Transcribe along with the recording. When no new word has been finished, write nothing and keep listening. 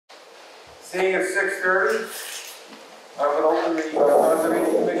Seeing it's 6:30, I'm going to open the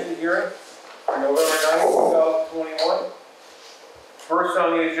Conservation Commission hearing for November 9th, 2021. First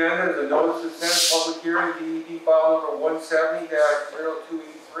on the agenda is a notice of intent public hearing, DEP file number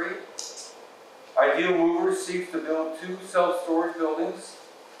 170-0283. Ideal Movers seeks to build 2 self-storage buildings,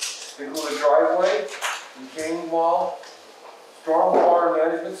 include a driveway, retaining wall, stormwater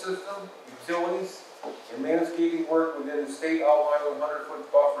management system, utilities, and landscaping work within the state outlined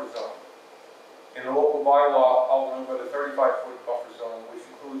 100-foot buffer zone. In the local bylaw outlined by the 35-foot buffer zone, which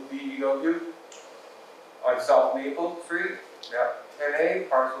includes BBW on South Maple Street, map 10A,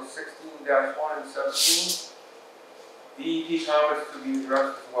 parcels 16-1 and 17. DEP comments to be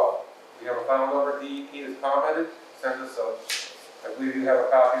addressed as well. We have a file number. DEP has commented. Send us a. I believe you have a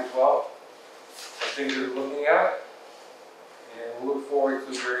copy as well of things you're looking at, and we'll look forward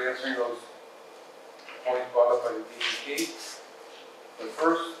to your answering those points brought up by the DEP. But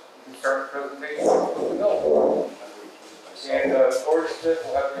first, we can start the presentation with the bill. And George Smith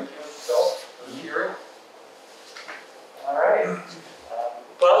will have to review himself for the hearing. All right.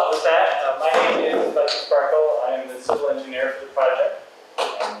 Well, with that, my name is Bucky Sparkle. I am the civil engineer for the project,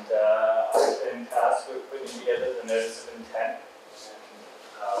 and I've been tasked with putting together the notice of intent.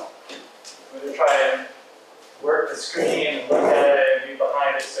 And, I'm going to try and work the screen and look at it and be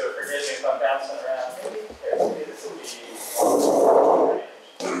behind it, so forgive me if I'm bouncing around. Maybe this will be strange.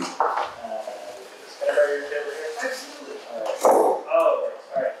 Just kind of your table here? Absolutely. All right. Oh, it works.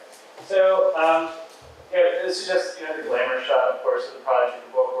 All right. So, this is just the glamour shot, of course, of the project,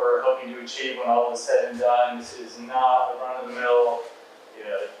 of what we're hoping to achieve when all is said and done. This is not a run-of-the-mill,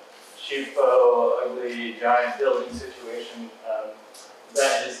 cheapo, ugly, giant building situation.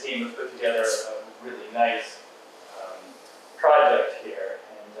 That and his team have put together a really nice project here,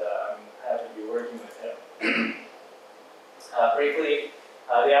 and I'm happy to be working with him. Briefly,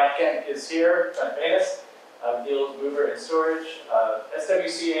 the applicant is here, Trent Venus, Deals Mover and Storage.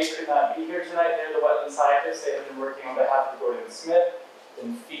 SWCA could not be here tonight. They're the wetland scientists. They have been working on behalf of Gordon Smith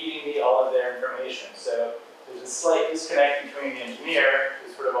and feeding me all of their information. So there's a slight disconnect between the engineer,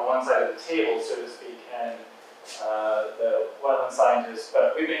 who's sort of on one side of the table, so to speak, and the wetland scientists.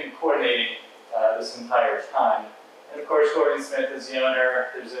 But we've been coordinating this entire time. And of course, Gordon Smith is the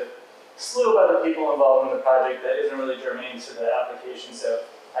owner. There's a slew of other people involved in the project that isn't really germane to the application, so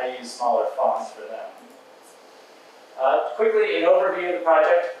I use smaller fonts for them. Quickly, an overview of the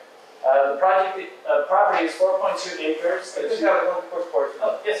project. The property is 4.2 acres. I just have one quick question.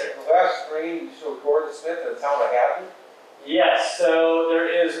 Oh, yes, sir. The last screen you showed Gordon Smith in the town of Hadley. Yes, so there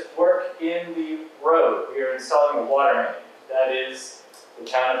is work in the road. We are installing a water main. That is the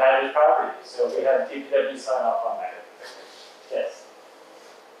town of Hadley's property. So we have DPW sign off on that. Yes.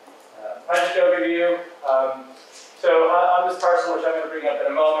 Project overview. So on this parcel, which I'm going to bring up in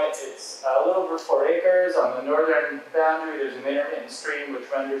a moment, it's a little over 4 acres. On the northern boundary, there's an intermittent stream which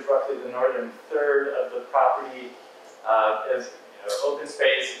renders roughly the northern third of the property as open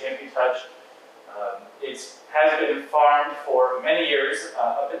space. It can't be touched. It has been farmed for many years,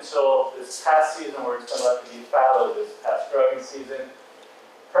 up until this past season where it's been left to be fallow this past growing season.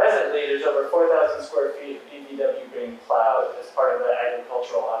 Presently, there's over 4,000 square feet of DPW being plowed as part of the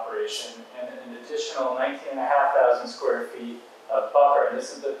agricultural operation, and an additional 19,500 square feet of buffer. And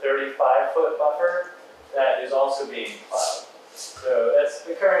this is the 35-foot buffer that is also being plowed. So that's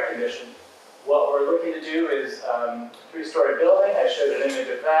the current condition. What we're looking to do is a 3-story building. I showed an image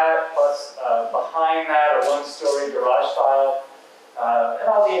of that, plus behind that a 1-story garage style, and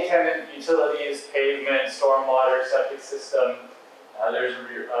all the attendant utilities, pavement, stormwater, septic system. There's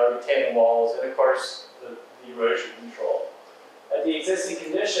retaining walls, and of course the erosion control. The existing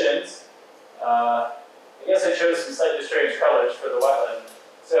conditions, I guess I chose some slightly strange colors for the wetland.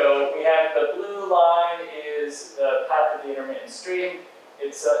 So we have the blue line is the path of the intermittent stream.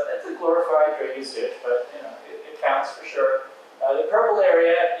 It's a glorified drainage ditch, but it counts for sure. The purple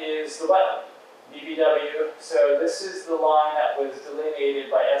area is the wetland, BBW. So this is the line that was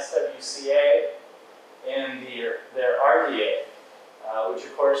delineated by SWCA in their RDA, which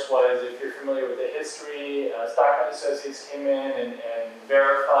of course was, if you're familiar with the history, Stockman Associates came in and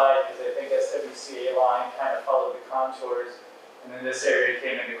verified, because I think SWCA line kind of followed the contours, and then this area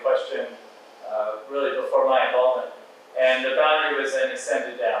came into question really before my involvement. And the boundary was then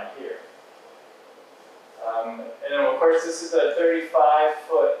extended down here. And then of course this is a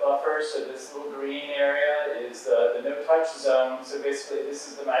 35-foot buffer, so this little green area is the no-touch zone. So basically this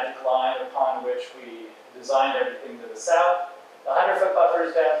is the magic line upon which we designed everything to the south. The 100-foot buffer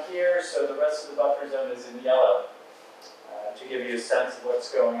is down here, so the rest of the buffer zone is in yellow, to give you a sense of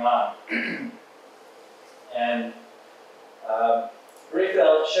what's going on. And briefly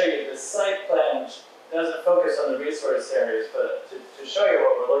I'll show you the site plan doesn't focus on the resource areas, but to show you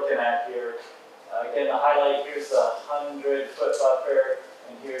what we're looking at here, again, the highlight, here's the 100-foot buffer,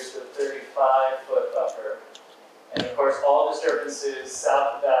 and here's the 35-foot buffer. And of course, all disturbances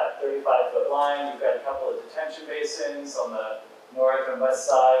south of that 35-foot line. We've got a couple of detention basins on the north and west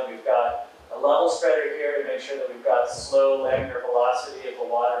side. We've got a level spreader here to make sure that we've got slow laminar velocity of the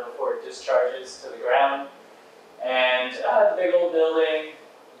water before it discharges to the ground. And the big old building,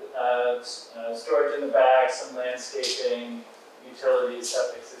 storage in the back, some landscaping, utilities,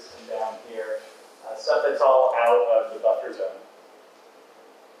 septic system down here. Stuff that's all out of the buffer zone.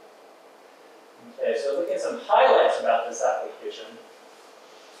 Okay, so looking at some highlights about this application.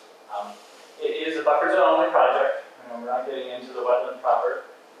 It is a buffer zone only project. We're not getting into the wetland proper.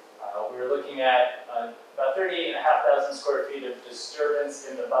 We're looking at about 38,500 square feet of disturbance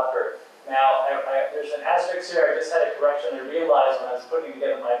in the buffer. Now, there's an asterisk here. I just had a correction. I realized when I was putting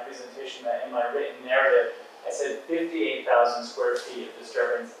together my presentation that in my written narrative, I said 58,000 square feet of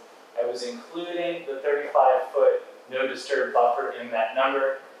disturbance. I was including the 35-foot no disturb buffer in that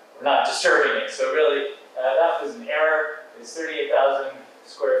number. We're not disturbing it. So really, that was an error. It's 38,000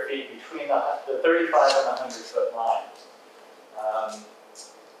 square feet between the 35 and the 100-foot line.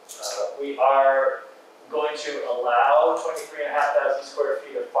 We are going to allow 23,500 square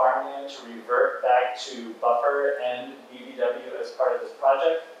feet of farmland to revert back to buffer and BBW as part of this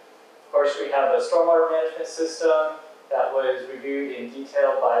project. Of course, we have a stormwater management system that was reviewed in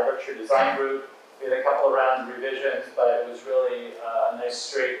detail by Berkshire Design Group. We had a couple of rounds of revisions, but it was really a nice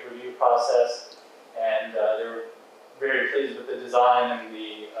straight review process, and they were very pleased with the design and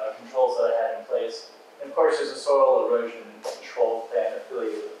the controls that I had in place. And of course, there's a soil erosion control plan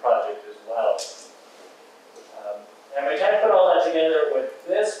affiliated with the project as well. And we kind of put all that together with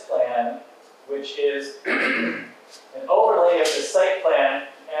this plan, which is an overlay of the site plan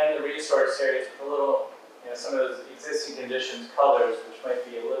and the resource areas with a little, some of those existing conditions colors, which might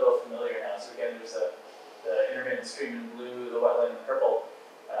be a little familiar now. So again, there's the intermittent stream in blue, the wetland in purple.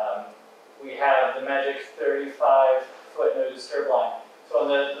 We have the magic 35-foot no disturb line. So on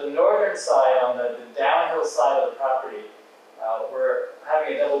the northern side, on the downhill side of the property, we're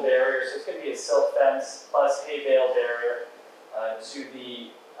having a double barrier, so it's going to be a silt fence plus hay bale barrier to the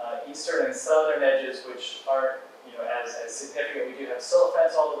eastern and southern edges, which aren't as significant. We do have silt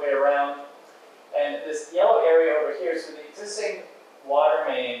fence all the way around. And this yellow area over here, so the existing water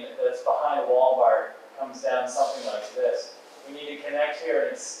main that's behind Walmart comes down something like this. We need to connect here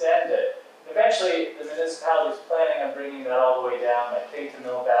and extend it. Eventually, the municipality is planning on bringing that all the way down, I think, to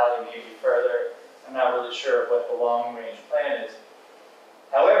Mill Valley, maybe further. I'm not really sure what the long-range plan is.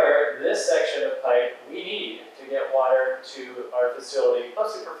 However, this section of pipe, we need to get water to our facility,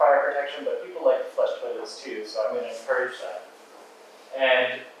 mostly for fire protection, but people like to flush toilets too, so I'm going to encourage that.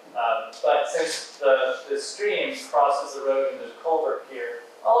 And, but since the stream crosses the road and there's a culvert here,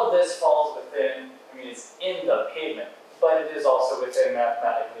 all of this falls within, it's in the pavement, but it is also within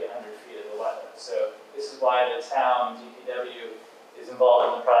mathematically 100 feet of the wetland. So this is why the town, DPW, is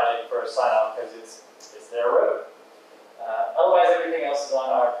involved in the project for a sign-off, because it's their road. Otherwise, everything else is on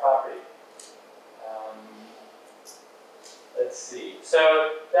our property. Let's see.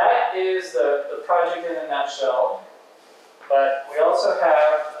 So that is the project in a nutshell. But we also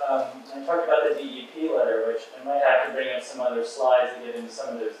have, I talked about the DEP letter, which I might have to bring up some other slides to get into some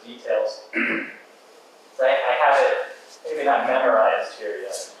of those details. So I have it maybe not memorized here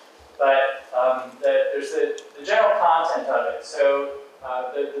yet. But there's the general content of it. So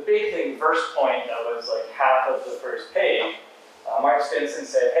the big thing, first point, that was like half of the first page, Mark Stinson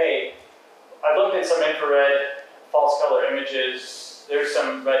said, hey, I've looked at some infrared false color images. There's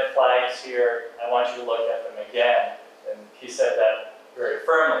some red flags here. I want you to look at them again. And he said that very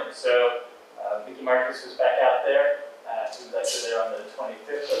firmly. So Vicki Marcus was back out there. He was actually there on the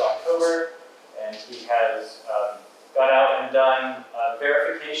 25th of October. And he has gone out and done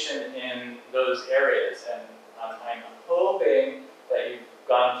verification in those areas. And I'm hoping that you've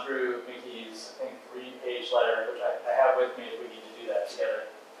gone through Vicki's, I think, 3-page letter, which I have with me if we need to do that together.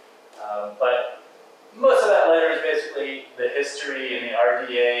 But most of that letter is basically the history and the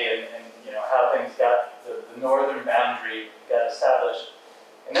RDA and how things got, the northern boundary got established.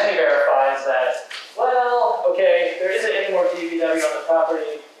 And then he verifies that, well, okay, there isn't any more DVW on the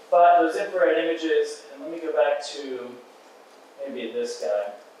property, but those infrared images, and let me go back to maybe this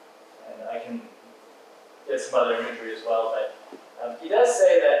guy, and I can get some other imagery as well, but he does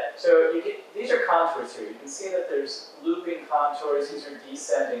say that, so these are contours here. You can see that there's looping contours, these are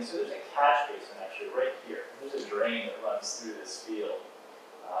descending, so there's a catch basin actually right here. There's a drain that runs through this field.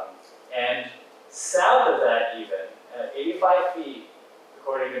 And south of that even, 85 feet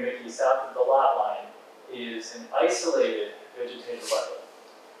according to Mickey, south of the lot line, is an isolated vegetated wetland,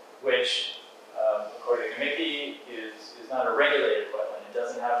 which, according to Mickey, is not a regulated wetland. It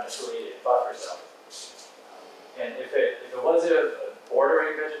doesn't have an affiliated buffer zone. And if it was a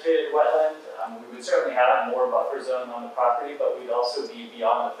bordering vegetated wetland, we would certainly have more buffer zone on the property, but we'd also be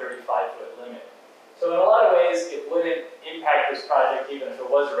beyond the 35-foot limit. So in a lot of ways, it wouldn't impact this project even if it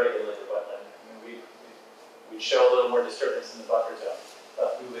was a regulated wetland. I mean, we'd show a little more disturbance in the buffer zone,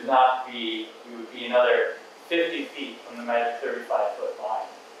 but we would be another 50 feet from the magic 35-foot line.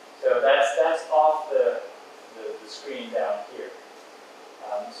 So that's off the screen down here.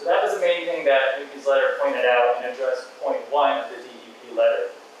 So that was the main thing that Mickey's letter pointed out and addressed point 1 of the DEP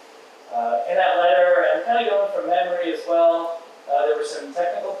letter. In that letter, and kind of going from memory as well, there were some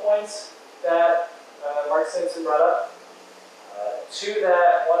technical points that Mark Simpson brought up. To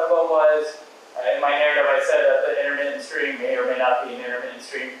that, one of them was, in my narrative I said that the intermittent stream may or may not be an intermittent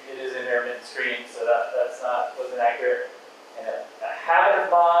stream. It is an intermittent stream, so wasn't accurate. And a habit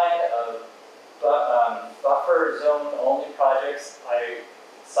of mine of buffer zone only projects, I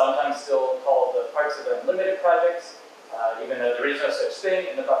sometimes still call the parts of unlimited projects, even though there is no such thing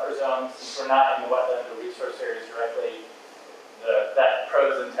in the buffer zone. Since we're not in the wetland or resource areas directly, that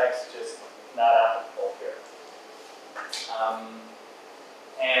prose and text just not applicable here.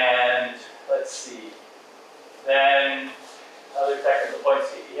 And let's see. Then other technical points.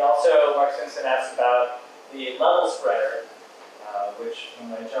 Mark Simpson asked about the level spreader, which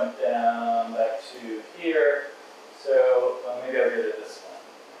when I jump down back to here, so maybe I'll go to this one.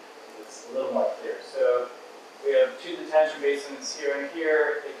 It's a little more clear. So we have 2 detention basins here and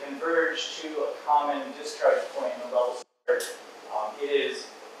here. They converge to a common discharge point in the level spreader.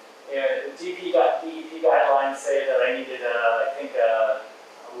 DEP guidelines say that I needed, I think, a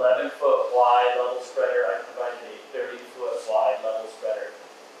 11-foot wide level spreader. I provided a 30-foot wide level spreader.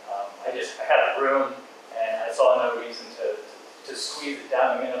 I had a room, and I saw no reason to squeeze it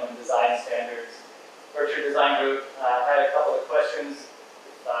down to minimum design standards. Berkshire Design Group had a couple of questions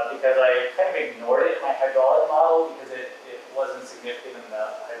because I kind of ignored it in my hydraulic model because it wasn't significant in the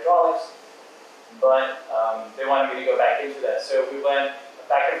hydraulics, but they wanted me to go back into that. So we went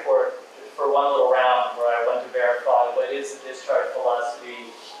back and forth for one little round where I went to verify what is the discharge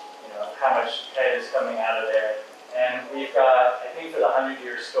velocity, how much head is coming out of there. And we've got, I think for the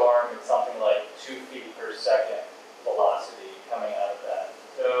 100-year storm, it's something like 2 feet per second velocity coming out of that.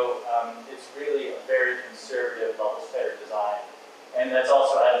 So it's really a very conservative level spreader design. And that's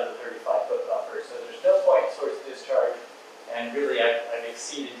also out of the 35-foot buffer. So there's no point source discharge. And really, I've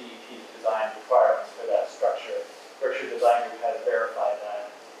exceeded DEP's design requirements for that structure. Berkshire Design Group has verified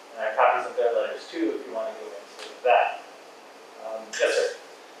that. And I have copies of their letters too, if you want to go into that. Yes, sir.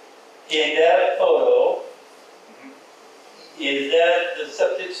 In that photo, is that the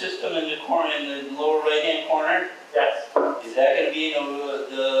septic system in the corner, in the lower right-hand corner? Yes. Is that going to be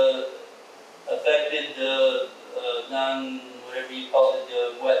the affected, whatever you call it,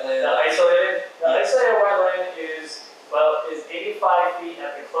 the wetland? The isolated wetland is 85 feet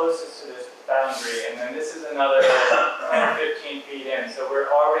at the closest to this boundary, and then this is another 10 or 15 feet in. So we're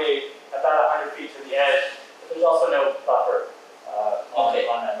already about 100 feet to the edge, but there's also no buffer on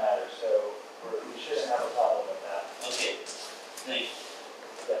that matter, so we shouldn't have a problem with that. Okay, thanks.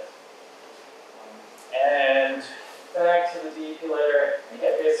 Yes. And back to the DEP letter, I think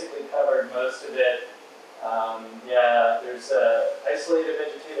I basically covered most of it. There's a isolated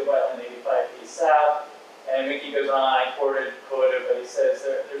vegetated wetland 85 feet south, and Mickey goes on, I quoted, but he says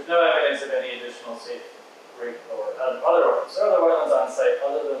there's no evidence of any additional safe or other wetlands on site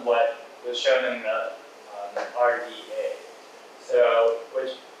other than what was shown in the RDA. So,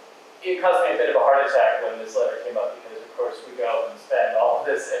 which it caused me a bit of a heart attack when this letter came up because, of course, we go and spend all of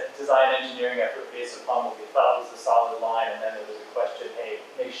this design engineering effort based upon what we thought was a solid line, and then there was a question, hey,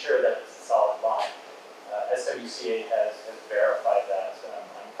 make sure that it's a solid line. SWCA has verified that, so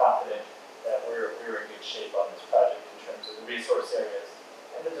I'm confident that we're in good shape on this project in terms of the resource areas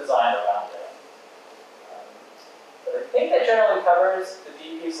and the design around it. But I think that generally covers the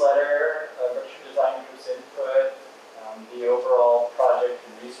DEP's letter, Berkshire Design Group's input, the overall project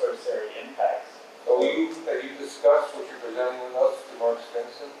and resource area impacts. So have you discussed what you're presenting with us to Mark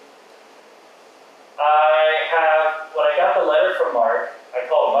Stinson? When I got the letter from Mark, I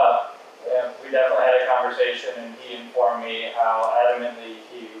called him up, and we definitely had a conversation, and he informed me how adamant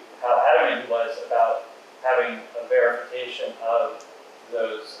he was about having a verification of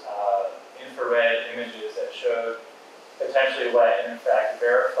those infrared images that showed potentially wet and in fact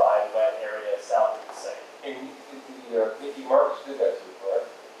verified wet area south of the site. And Mickey Marcus did that too, correct?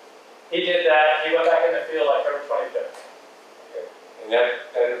 He did that. He went back in the field October 25th. Okay. And that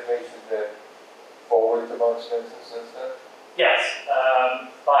information that forwarded to Mark Stinson since then? Yes,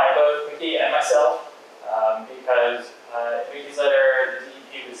 by both Mickey and myself, because Mickey's letter,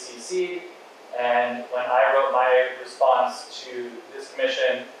 the DEP was CC'd, and when I wrote my response to this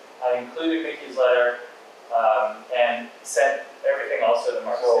commission, I included Mickey's letter and sent everything also to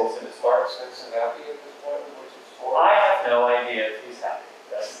Mark Stinson. Is Mark Stinson happy at this point with what you've forwarded? I have no idea if he's happy.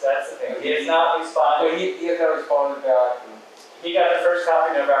 That's the thing. He has not responded. So he has not responded back. He got the first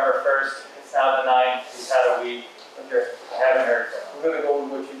copy November 1st. It's now the 9th. He's had a week. Okay. I haven't heard from him. We're gonna go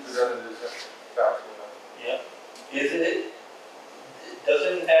with what you presented as a factual. Yeah.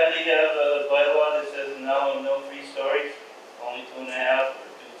 Doesn't Hadley have a bylaw that says no 3 stories, only 2.5 or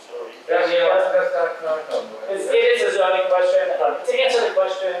 2 stories? That's not Concom. It is a zoning question. To answer the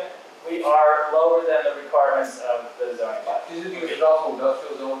question, we are lower than the requirements of the zoning bylaw. Is it because it's also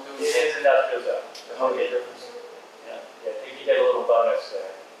industrial zone too? It is industrial zone. Okay. Difference. Yeah, I think you get a little bonus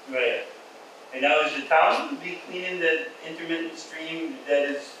there. Right. And now is the town be cleaning that intermittent stream that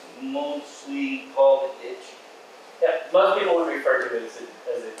is mostly called a ditch? Yeah, most people would refer to it as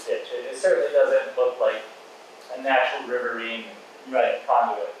a ditch. It certainly doesn't look like a natural riverine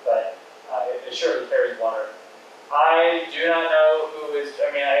conduit, but it surely carries water. I do not know who is,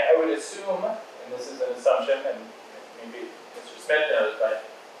 I would assume, and this is an assumption, and maybe Mr. Smith knows, but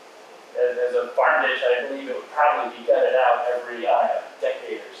as a farm ditch, I believe it would probably be gutted out every,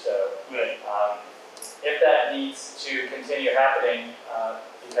 decade or so. Right. If that needs to continue happening,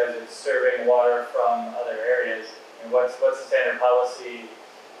 because it's serving water from other areas, and what's the standard policy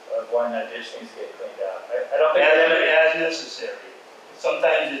of when that ditch needs to get cleaned out? I don't think As necessary.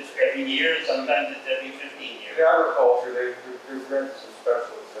 Sometimes it's every year, sometimes it's every 15 years. In agriculture, they've granted some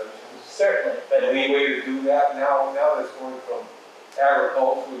special exemptions. certainly, but Any way to do that now that's going from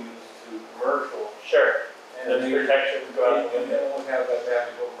agricultural use to commercial. sure, and the protections go out the They window. won't have that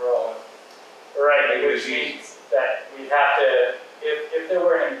magic umbrella. Right, which means that we have to, if there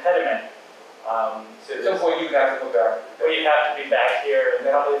were an impediment to At some this, point, you'd have to go back. we'd have to be back here and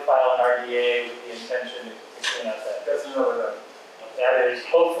probably file an RDA with the intention to clean up that. That's another night. That is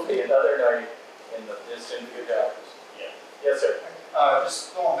hopefully another night in the distant future. Yeah. Yes, sir.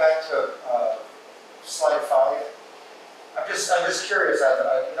 Just going back to slide 5. I'm just curious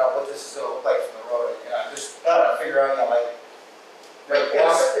what this is gonna look like from the road. I'm just trying to figure out, like in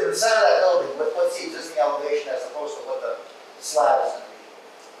the center of that building, what's the existing elevation as opposed to what the slab is gonna be?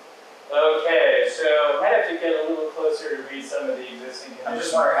 Okay, so I might have to get a little closer to read some of the existing conditions. I'm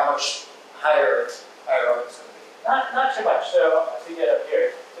just wondering how much higher up it's gonna be. Not too much, so to get up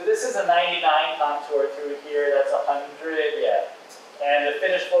here. So this is a 99 contour through here, that's 100, yeah. And the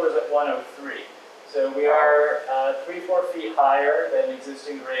finished floor is at 103. So we are 3-4 feet higher than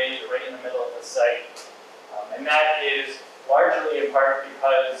existing grade right in the middle of the site. And that is largely in part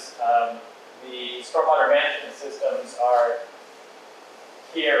because the stormwater management systems are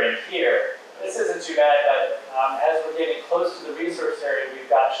here and here. This isn't too bad, but as we're getting close to the resource area, we've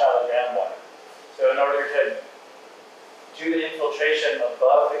got shallow groundwater. So in order to do the infiltration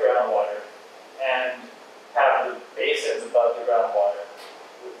above the groundwater and have the basins above the groundwater,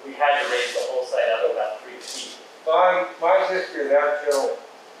 we had to raise the whole site up about 3 feet. My history of that general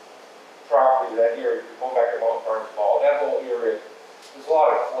property, that area, going back to Mount Burns Mall, that whole area, there's a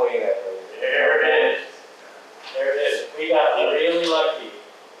lot of clay in that area. There it is. There it is. We got really lucky.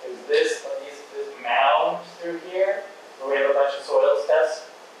 Is this mound through here, where we have a bunch of soils tests?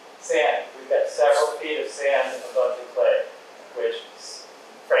 Sand. We've got several feet of sand above the clay, which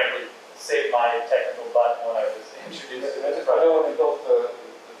frankly saved my technical butt when I was introduced to this I project. know when they built the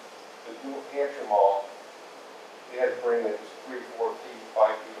New Hampshire Mall, they had to bring in 3-4 feet,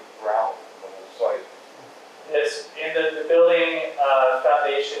 5 feet of ground on the site. This, in the building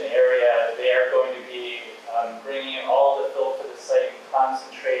foundation area, they are going to be bringing all the fill to the site and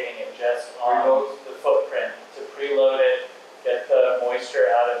concentrating it just on the footprint to preload it, get the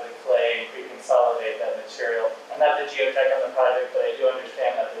moisture out of the clay, and pre-consolidate that material. I'm not the geotech on the project, but I do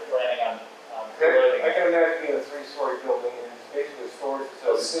understand that they're planning on preloading I it. can imagine being a 3-story building, and it's basically a storage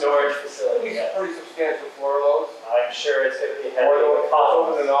A facility. storage At facility, least yeah. pretty substantial floor loads. I'm sure it's going to be Or heavy they'll with open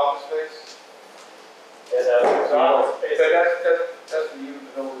columns. an office space. It's an office space. So that's for you to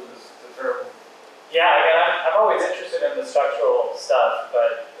know this term. Yeah, I'm always interested in the structural stuff,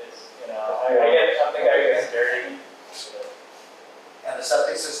 but it's, I get something I get dirty. And the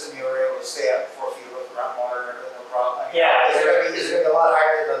septic system, you were able to stay up 4 feet above groundwater and everything, no problem? Yeah. Is it gonna be a lot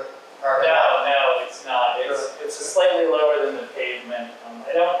higher than the carbon? No, it's not. It's slightly lower than the pavement.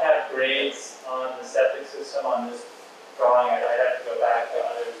 I don't have grades on the septic system on this drawing. I'd have to go back to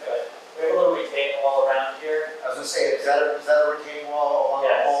others, but we have a little retaining wall around here. I was gonna say, is that a retaining wall along the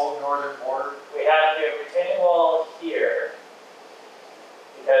Yes. whole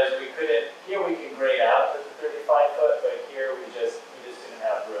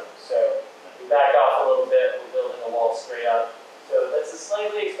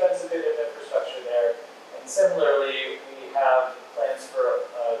slightly expensive bit of infrastructure there. And similarly, we have plans for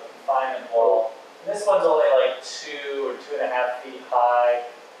a confinement wall. And this one's only like 2 or 2.5 feet high.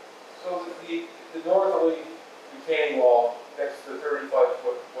 So the northerly retaining wall next to the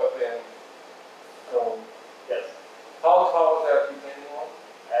 35-foot wetland zone, Yes. how tall is that retaining wall?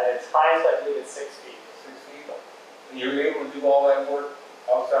 At its highest, I believe it's 6 feet. 6 feet? And you're able to do all that work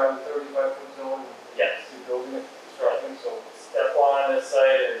outside the 35-foot zone? Yes. You're building it, constructing, so. Step one on this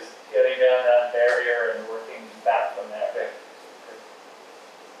site is getting down that barrier and working back from there. Okay.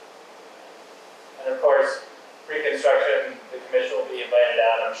 And of course, pre-construction, the commission will be invited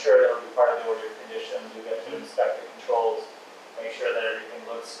out. I'm sure that'll be part of the order of conditions. You get to inspect the controls, make sure that everything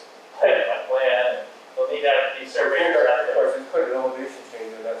looks like on plan. They'll need to have these surveyors out Of there. course, you put an elevation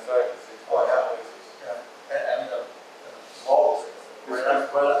change in that side, it's 6 Oh, yeah. places. Yeah, and the walls, right on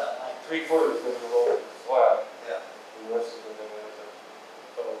that line. 3/4 is going to roll flat, Yeah. and the rest is going to have a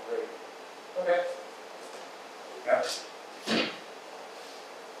double grade. Okay. Yeah.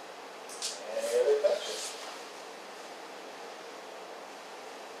 Any other questions?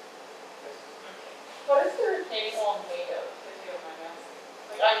 What is the retaining wall made of, if you don't mind asking?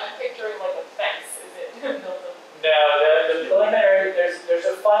 Like, I'm picturing like a fence, is it built of? No, the preliminary, there's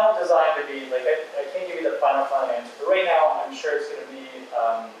a final design to be, like, I can't give you the final answer, but right now, I'm sure it's gonna be,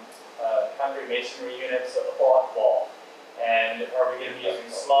 concrete masonry units, a block wall. And are we gonna be using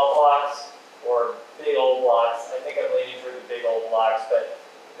small blocks or big old blocks? I think I'm leaning toward the big old blocks, but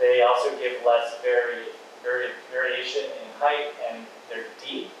they also give less variation in height, and they're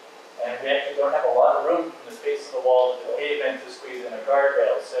deep. And we actually don't have a lot of room from the face of the wall to the pavement to squeeze in a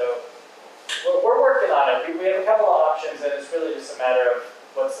guardrail, so we're working on it. We have a couple of options, and it's really just a matter of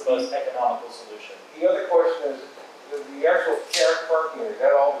what's the most economical solution. The other question is, the actual car parking, is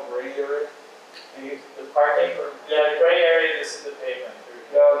that all the gray area? The parking, yeah, the gray area, this is the pavement.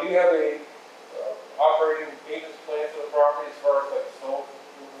 Now, do you have a operating maintenance plan for the property as far as like snow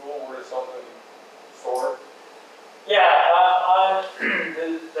removal, where it's something stored? Yeah, on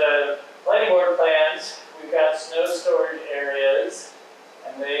the planning board plans, we've got snow storage areas,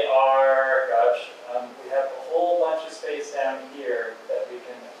 and they are, we have a whole bunch of space down here that we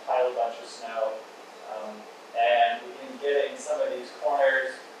can pile a bunch of snow. And we can get in some of these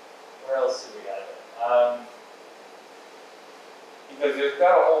corners. Where else do we have it? Because there's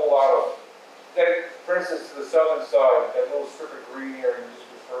not a whole lot of, that, for instance, to the southern side, that little strip of green area you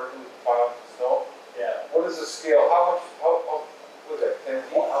just referred to as piles of snow. Yeah. What is the scale? How what is that, 10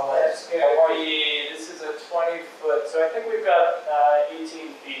 feet? How wide is It's gonna be, this is a 20-foot, so I think we've got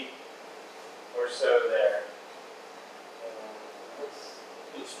 18 feet or so there.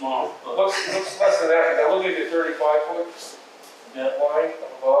 Looks small, but Looks less than that, I look at the 35-foot line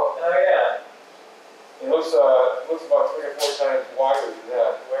above. Oh, yeah. It looks about 3 or 4 times wider than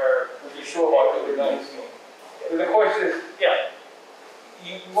that. Where Would you show about 8 or 9 feet? But the question is, Yeah.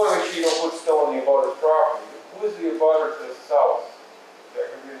 you want to make sure you don't put snow on the abutter's property. Who is the abutter to the south? Is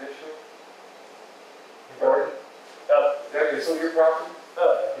that going to be an issue? Or, is that still your property?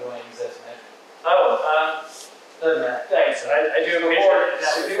 Oh, You want to use that as an entry? doesn't matter. Thanks, I do appreciate it.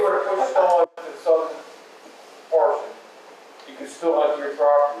 If you were to put snow on the southern portion, you could still enter your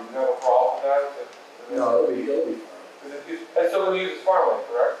property. You have a problem with that? No, it'll be fine. That's still going to use as farmland,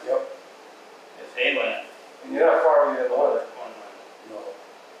 correct? Yep. it's hayland. And you're not farming it in the winter. No.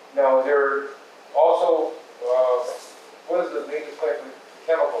 Now, is there also, what is the maintenance plan for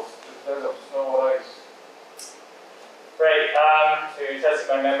chemicals? Depends on snow and ice. Right, so you're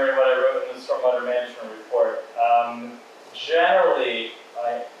testing my memory of what I wrote in the stormwater management report. Generally,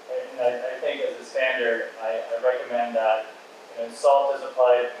 I think as a standard, I recommend that salt is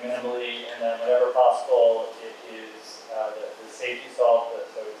applied minimally, and then whenever possible, it is the safety salt,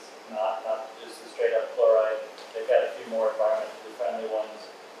 so it's not just the straight up chloride. They've got a few more environmentally friendly ones.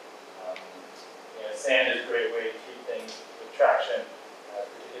 Sand is a great way to keep things with traction,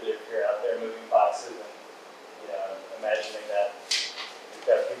 particularly if you're out there moving boxes and imagining that you've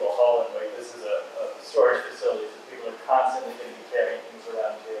got people hauling weight. This is a storage facility, so people are constantly going to be carrying things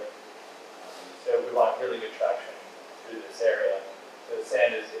around here. So we want really good traction through this area. So the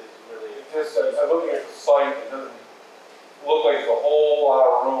sand is really. Just, I'm looking at the site, it doesn't look like a whole lot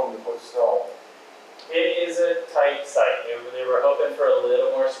of room to put snow. It is a tight site. They were hoping for a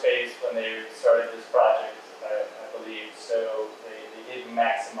little more space when they started this project, I believe. So they did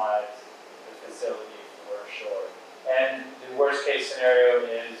maximize the facility for sure. And the worst case scenario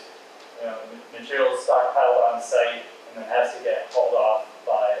is, materials stockpiled on site and then has to get hauled off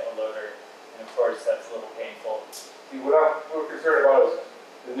by a loader. And of course, that's a little painful. See, what we're concerned about is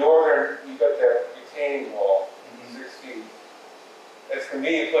the northern, you got that retaining wall, 6 feet. it's a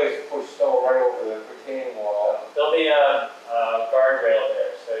convenient place to push snow right over the retaining wall. There'll be a guardrail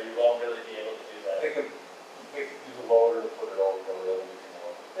there, so you won't really be able to do that. They could use a loader to put it over the other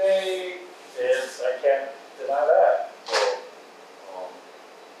wall. I can't deny that. So,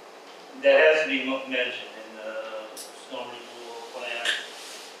 That has to be mentioned in the snow removal plan,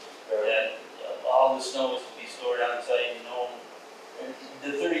 that all the snow is to be stored on site, and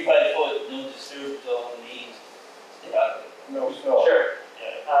the 35-foot no disturb zone means, no snow. Sure.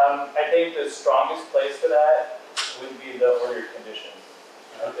 I think the strongest place for that would be the order conditions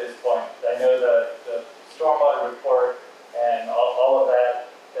at this point. I know the stormwater report and all of that,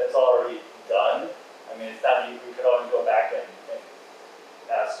 that's already done. I mean, it's not, we could always go back and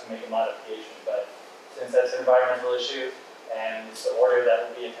ask to make a modification, but since that's an environmental issue and it's the order that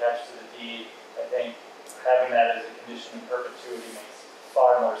will be attached to the deed, I think having that as a condition in perpetuity makes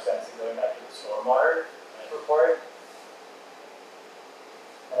far more sense than going back to the stormwater report.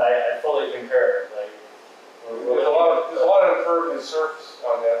 And I fully concur, like, There's a lot of impervious surface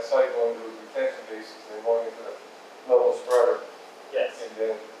on that site going to the retention basins and going into the level spreader. yes, And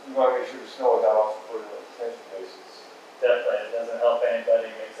then you want to make sure the snow is not also put in the retention basins. definitely, it doesn't help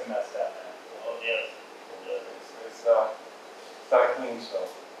anybody, makes a mess down there. oh, yes. It's not clean snow.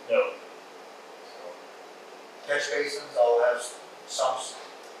 No. So. Catch basins all have sumps.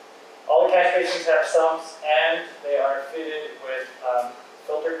 All the catch basins have sumps, and they are fitted with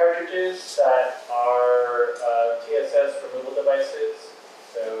filter cartridges that are TSS removal devices.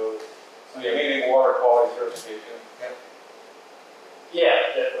 So You're meeting water quality certification. yeah,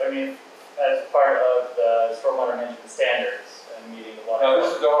 I mean, as part of the stormwater management standards and meeting the water. Now,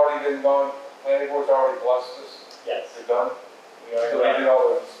 this has already been done, planning board's already blessed this, Yes, they're done. we are. So they did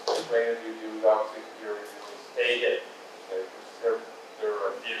all the drainage reviews, obviously, peer reviews. They did. They're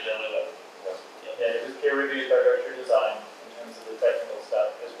Yeah, it was peer reviewed by Berkshire Design in terms of the technical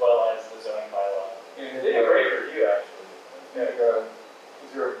stuff as well as the zoning bylaw. They did a great review, actually. And,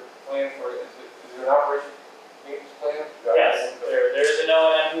 is there a plan for, is there an operation maintenance plan? Yes, there is an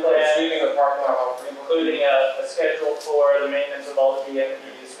O&M plan, Sweeping the parking lot, how frequently? including a schedule for the maintenance of all the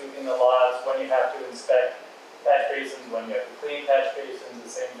VFDs, sweeping the lots, when you have to inspect catch basins, when you have to clean catch basins, the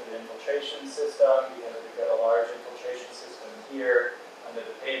same for the infiltration system, because we've got a large infiltration system here under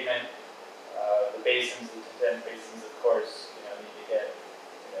the pavement. The basins, the content basins, of course, need to get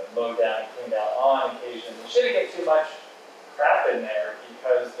mowed down and cleaned out on occasion. We shouldn't get too much crap in there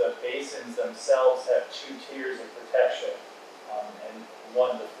because the basins themselves have 2 tiers of protection. And one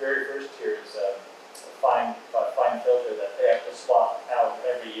of the very first tiers is a fine filter that they have to swap out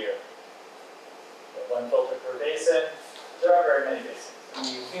every year. So 1 filter per basin. There aren't very many basins. I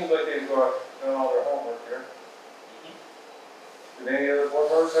mean, it seems like they've done all their homework here. Did any other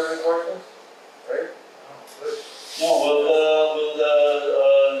board members have any questions? Right? No,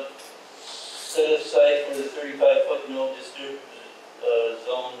 will set aside for the 35-foot no disturb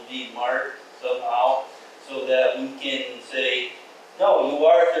zone be marked somehow so that we can say, no, you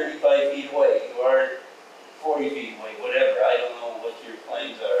are 35 feet away, you are 40 feet away, whatever, I don't know what your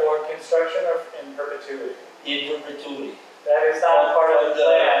plans are. For construction or in perpetuity? In perpetuity. That is not part of the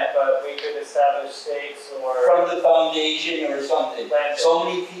plan, but we could establish stakes or. From the foundation or something. Planting. So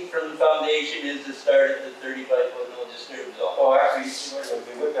many feet from the foundation is the start of the 35-foot no disturb zone. Well, actually, if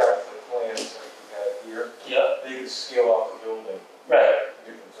they look at the plans like we have here, Yeah, they could scale out the building. right.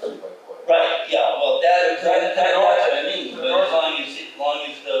 Get from 35 foot. Right, yeah, well, that's what I mean, but as long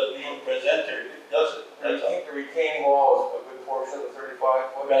as the presenter does it, that's all. The retaining wall is a good portion of the 35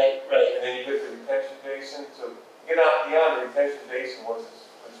 foot. Right, And then you get the retention basin, so get out beyond the retention basin once it's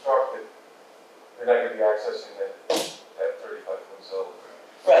constructed, you're not gonna be accessing that 35 foot zone.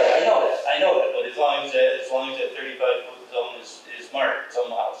 right, I know that, but as long as that 35-foot zone is marked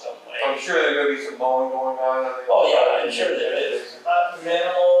somehow, some way. I'm sure there's gonna be some mowing going on the. Oh, yeah, I'm sure there is.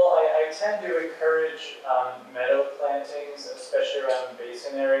 Minimal. I tend to encourage meadow plantings, especially around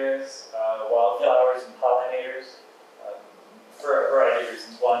basin areas, wildflowers and pollinators, for a variety of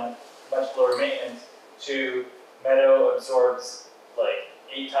reasons. One, much lower maintenance. 2, meadow absorbs like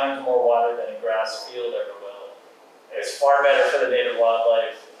 8 times more water than a grass field ever will. It's far better for the native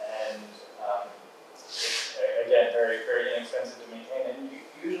wildlife, and it's, again, very, very inexpensive to maintain, and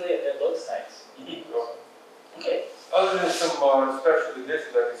usually it looks nice. Okay. Other than some special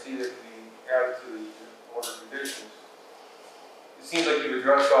conditions, I can see that we added to the order conditions. It seems like you've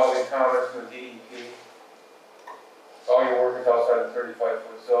addressed all the comments from the DEP. All your work is outside the 35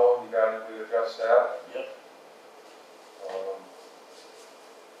 foot zone, you got to address that. Yep.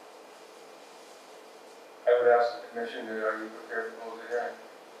 I would ask the commission, are you prepared to close the hearing?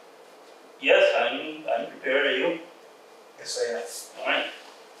 Yes, I'm prepared, are you? Yes, I am. Alright,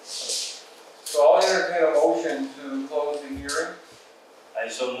 So I'll entertain a motion to close the hearing. I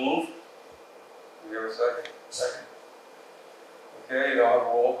so move. Do we have a second? Second. Okay, I'll have a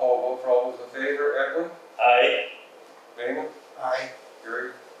roll call vote for all those in favor. Edwin? Aye. Damon? Aye.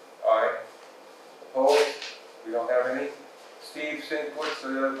 Gary? Aye. Opposed? We don't have any. Steve Sinkwitz,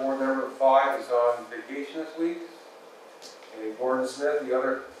 the other board member of 5, is on vacation this week. And Gordon Smith, the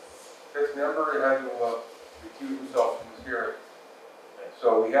other 5th member, had to recuse himself from this hearing.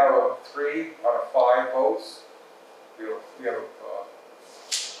 So we have a 3 out of 5 votes. We have a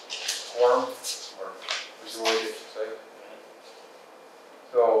quorum, or majority, I should say.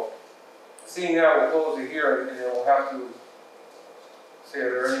 So, seeing that, we'll close the hearing, and then we'll have to say, are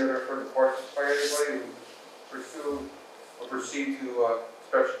there any other further questions by anybody who pursue or proceed to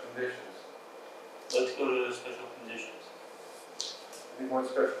special conditions? Let's go to the special conditions. I think one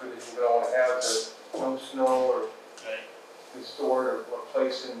special condition that I want to have is no snow or Right, be stored or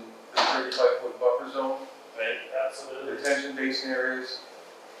placed in the 35-foot buffer zone, right. Absolutely. detention basin areas.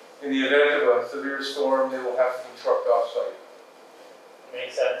 In the event of a severe storm, they will have to be trucked off-site.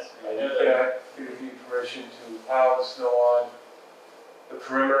 Makes sense. I You know cannot that. give you permission to plow the snow on the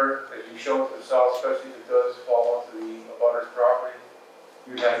perimeter, as you showed to the south, especially if it does fall onto the abutter's property.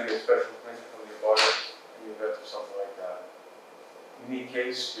 You'd have to get special permission from the abutter in the event of something like that. Unique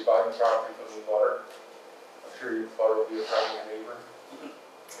case, you're buying property from the abutter. I'm sure your abutter will be a friendly neighbor.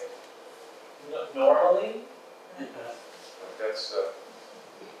 Normally, But that's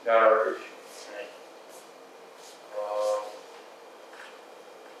not our issue. Right.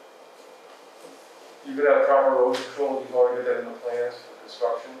 You could have proper road control, you've already got that in the plans for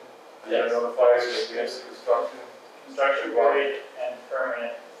construction. You gotta Yes. notify us in advance of construction. construction period and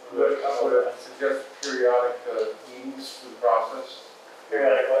permanent. I would suggest periodic meetings through the process.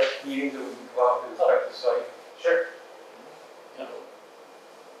 Periodically. Meetings that we can go out and inspect the site. Sure.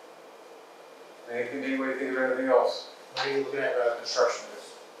 Anybody think of anything else? What are you looking at, construction is?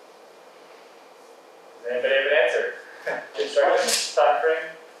 Does anybody have an answer? Construction timeframe?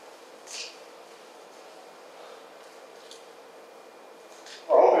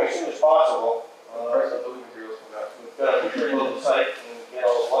 We're hoping as soon as possible. Price of building materials from that. We've got to preload the site and get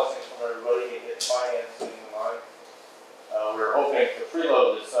all the blessings from everybody and get financing in line. We're hoping to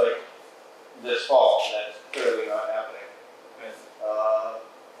preload the site this fall, and that's clearly not happening.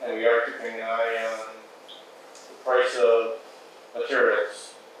 And we are keeping an eye on the price of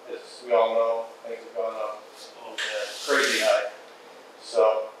materials. As we all know, things have gone up crazy high.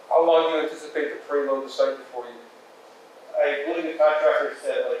 So How long do you anticipate to preload the site before you, I believe the contractor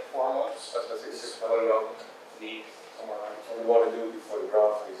said like 4 months. that's what I say, 6 months ago? Need somewhere around. So we want to do it before the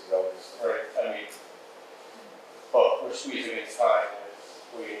ground freezes, obviously. Right, I mean, but we're squeezing in time, and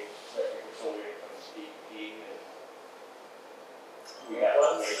we're still waiting for the DEP, and we have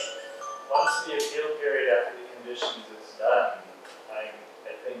to wait. Once the appeal period after the conditions is done, I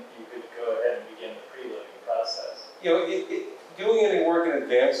think you could go ahead and begin the preloading process. You know, doing any work in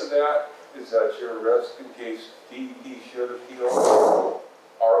advance of that is at your risk in case DEP should appeal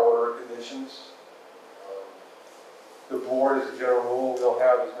our order of conditions. The board, as a general rule, will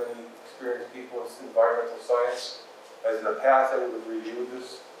have as many experienced people in environmental science as in the past that would have reviewed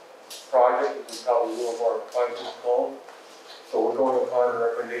this project, which is probably a little more fine-tooth comb. So we're going upon the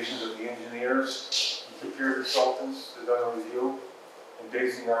recommendations of the engineers, the peer consultants, that done a review, and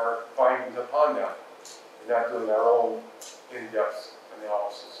basing our findings upon that, and not doing our own in-depth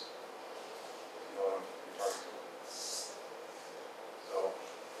analysis. You know what I'm referring to. So,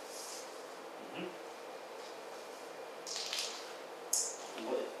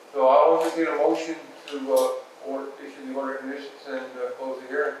 so I'll entertain a motion to issue the order of conditions and close the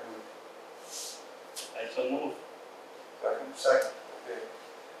hearing. I so move. Second. Second. Okay.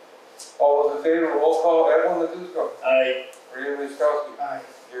 All those in favor, roll call. Edwin Ledusko. Aye. Rita Miskowski. Aye.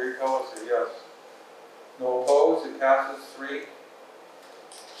 Gary Collins, yes. No opposed, it passes 3.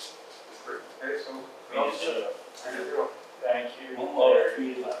 Okay, so. We just, 3-0. Thank you. one more,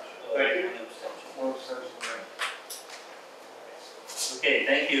 three, Thank you. One abstention. Okay,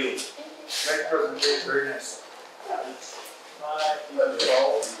 thank you. Next presentation. Very nice.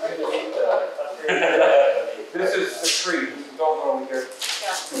 This is a tree, we don't normally get.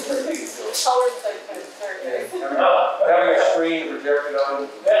 Yeah. Colored segment, very good. Having a screen projected on.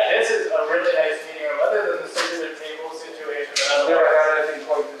 Yeah, this is a really nice meeting room, other than the circular table situation, but I've never otherwise, had anything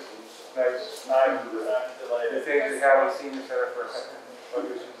quite this nice. I'm The delighted. things they have at senior center for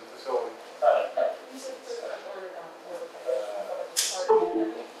use of the facility. You should put it on order down for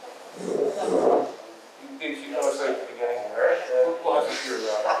In case you notice at the beginning, right? We'll have to hear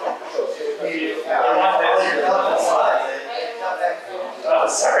about it. I want this.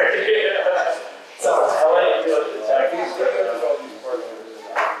 sorry. So I'll let you do it. He's taking up all these questions,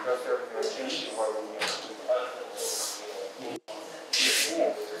 just everything changed, why we need to do that.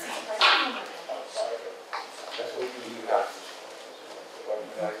 That's what you have.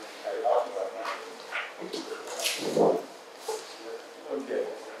 Okay.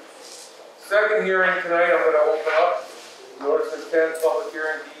 Second hearing tonight, I'm going to open up. Notice of intent, public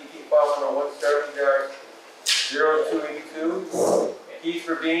hearing, DEP file number 170-0282. Keith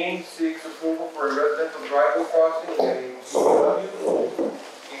Rabin seeks approval for a residential driveway crossing in a GW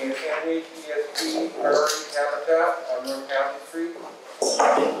and NHESP priority habitat on North Hadley Street.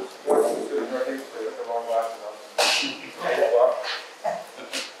 North Hadley Street, that's the wrong last one.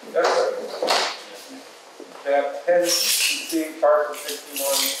 That's right. Map 10C, parcel 61,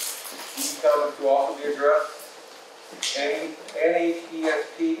 these comments to also be addressed.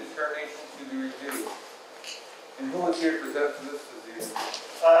 NHESP determination to be reviewed. And who is here to present for this disease?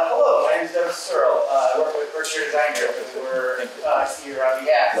 Hello, my name is Dennis Searle. I work with Berkshire Design Group, and we're here on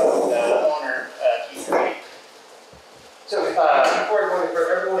behalf of the owner, Keith Reed. So, Before I go any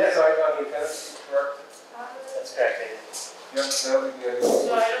further, everyone signed on the appendix, correct? that's correct, David. Yep, that would be it.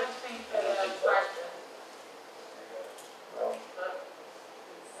 So I don't think that I'm correct. Well,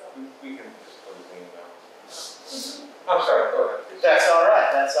 we can just put his name down. I'm sorry, go ahead, please. That's all right,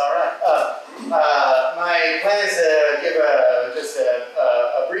 that's all right. My plan is to give just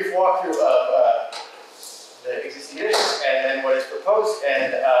a brief walkthrough of the existing conditions and then what is proposed,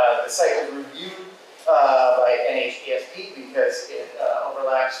 and the site was reviewed by NHESP because it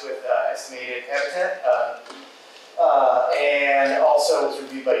overlaps with estimated habitat, and also was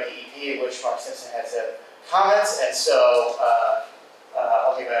reviewed by DEP, which Mark Simpson has comments, and so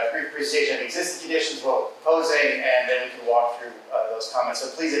I'll give a brief presentation of the existing conditions, what we're proposing, and then we can walk through those comments. So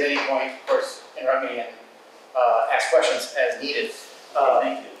please, at any point, of course, interrupt me and ask questions as needed.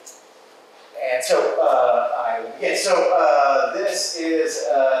 Thank you. And so I will begin. So this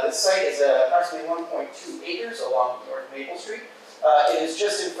site is approximately 1.2 acres along North Maple Street. It is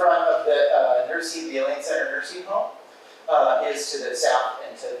just in front of the the Elaine Center nursing home. Is to the south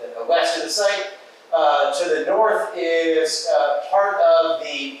and to the west of the site. To the north is part of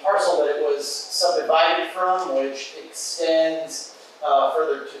the parcel that it was subdivided from, which extends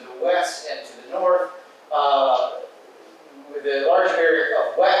further to the west and to the north, with a large barrier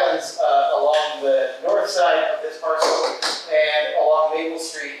of wetlands along the north side of this parcel, and along Maple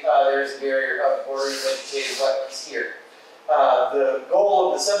Street there's a barrier of bordering vegetated wetlands here. The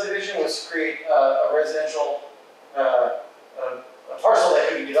goal of the subdivision was to create a residential a parcel that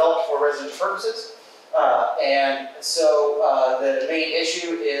could be developed for residential purposes. And so the main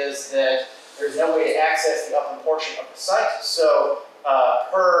issue is that there's no way to access the upland portion of the site. So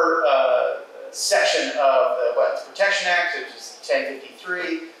per section of the Wetlands Protection Act, which is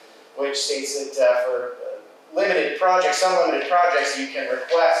 1053, which states that for limited projects, some limited projects, you can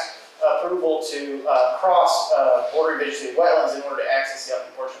request approval to cross bordering vegetated wetlands in order to access the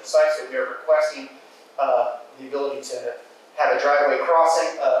upland portion of the site. So we are requesting the ability to have a driveway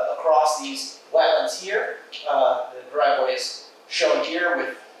crossing across these wetlands here. The driveway is shown here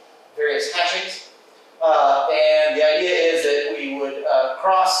with various hatchings. And the idea is that we would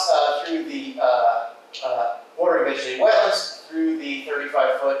cross through the bordering vegetated wetlands, through the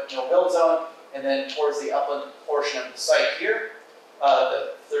 35-foot no-build zone, and then towards the upland portion of the site here.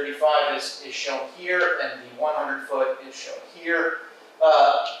 The 35 is shown here, and the 100-foot is shown here.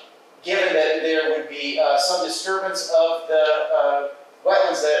 Given that there would be some disturbance of the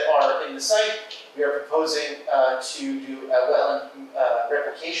wetlands that are in the site, we are proposing to do a wetland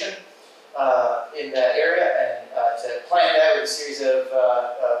replication in that area, and to plant that with a series of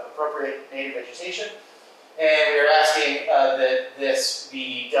appropriate native vegetation. And we are asking that this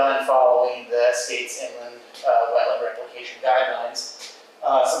be done following the state's inland wetland replication guidelines,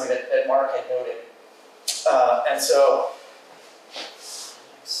 something that Mark had noted. And so,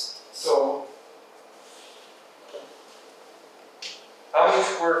 how many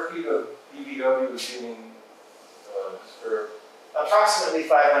square feet of DBW is being disturbed? approximately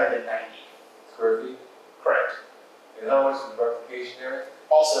 590. Square feet? Correct. And how much is the replication area?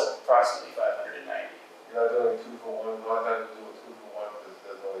 Also approximately 590. You're not doing 2 for 1, not having to do a 2 for 1 because it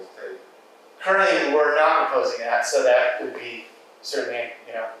doesn't always take. Currently, we're not proposing that, so that would be certainly,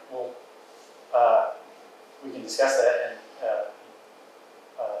 we'll, we can discuss that, and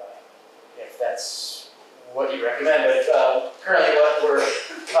if that's what you recommend. But currently, what we're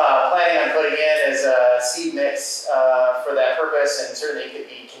planning on putting in is a seed mix for that purpose, and certainly it could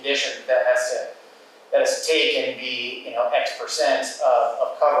be conditioned that has to take and be X%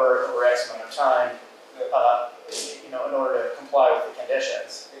 of cover over X amount of time. in order to comply with the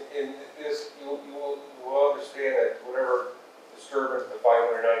conditions. In this, you will understand that whatever disturbance, the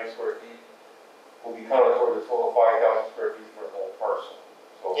 590 square feet, will be counted toward the total 5,000 square feet for the whole parcel.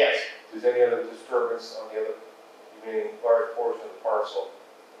 So Yes. if there's any other disturbance on the other remaining large portion of the parcel,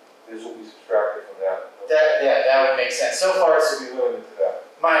 this will be subtracted from that. That would make sense. So far, it's This will be limited to that.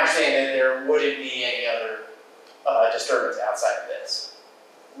 my understanding that there wouldn't be any other disturbance outside of this.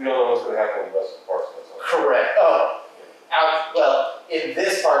 We don't know what's going to happen with the rest of the parcel. So. Correct. Well, in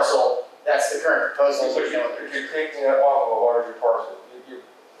this parcel, that's the current proposal. So if you're taking that off of a larger parcel, you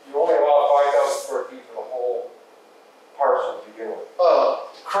only allow 5,000 square feet for the whole parcel to begin with. Oh,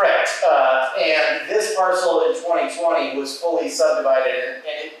 correct. And this parcel in 2020 was fully subdivided, and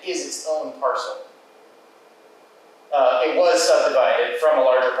it is its own parcel. It was subdivided from a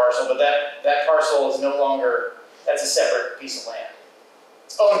larger parcel, but that parcel is no longer, that's a separate piece of land.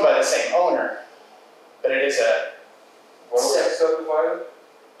 It's owned by the same owner, but it is a When was it subdivided?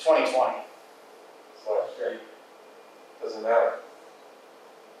 2020. Last year. Doesn't matter.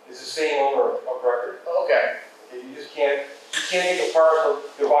 It's the same owner of record. Okay. You just can't get the parcel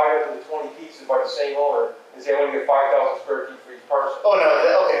divided into 20 pieces by the same owner and say, I want to get 5,000 square feet for each parcel. Oh, no,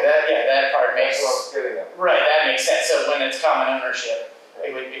 that part makes, That's what I was getting at. right, that makes sense. So when it's common ownership,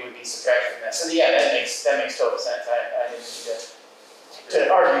 it would be subtracted from that. So yeah, that makes total sense. I didn't need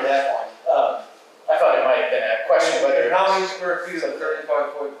to argue that point. I thought it might have been a question whether. And how many square feet of the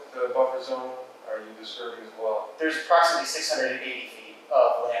 35-foot buffer zone are you disturbing as well? There's approximately 680 feet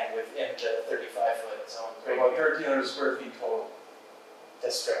of land within the 35-foot zone. So about 1,300 square feet total.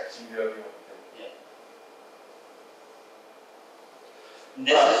 That's correct. CW.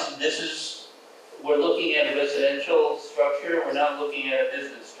 This is, we're looking at a residential structure, we're not looking at a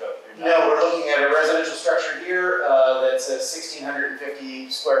business structure. No, we're looking at a residential structure here that's a 1,650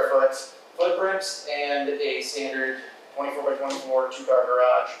 square foot footprint and a standard 24 by 24 two-car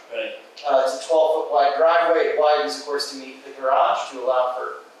garage. Right. It's a 12-foot wide driveway. It widens, of course, to meet the garage to allow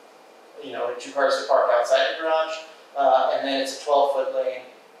for, two cars to park outside the garage. And then it's a 12-foot lane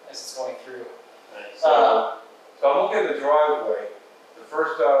as it's going through. Right. So I'm looking at the driveway. The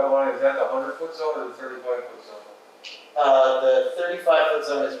first dotted line, is that the 100-foot zone or the 35-foot zone? The 35-foot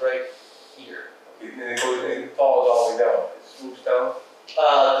zone is right here. Okay, and it follows all the way down. It swoops down.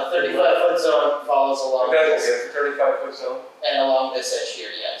 The 35-foot zone follows along That's this, the 35-foot zone. and along this edge here,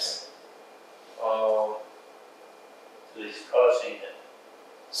 yes. So he's crossing it.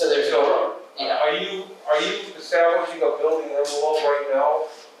 So there's So, yeah. are you establishing a building envelope right now,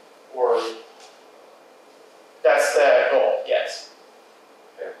 or? That's the goal, yes.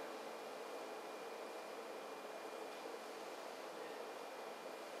 Okay.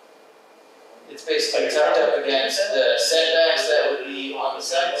 It's basically tucked up against the setbacks that would be on the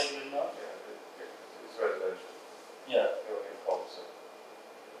site. It's residential. Yeah.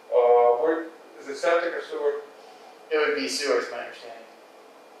 Where, is it septic or sewer? It would be sewer, is my understanding.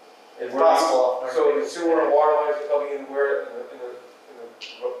 If Where- possible. So the sewer and water lines are coming in where, in the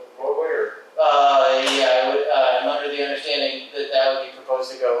roadway, or? I'm under the understanding that would be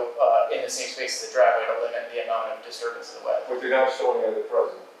proposed to go in the same space as the driveway to limit the amount of disturbance of the wet. What they're not showing at the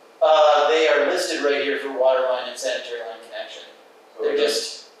present. They are listed right here for water line and sanitary line connection. So They're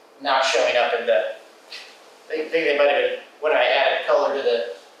just not showing up in the, I think they might have been, when I added color to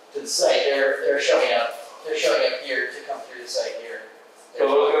the site, they're showing up here to come through the site here. So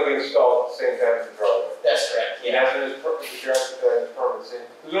those are going to be installed at the same time as the driveway. That's correct, And yeah. that's in his purpose, the draft that is permanent, same.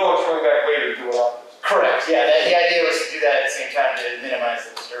 There's no one showing back later to do it opposite. Correct, yeah, the idea was to do that at the same time to minimize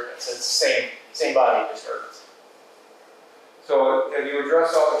the disturbance. It's the same body of disturbance. So have you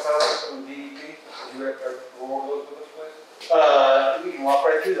addressed all the comments from the DEP? Have you go over those with us, please? We can walk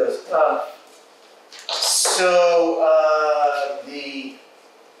right through those.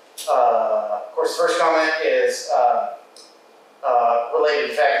 Of course, first comment is related to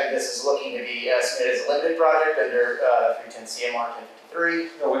the fact that this is looking to be submitted as a limited project under 310 CMR 1053.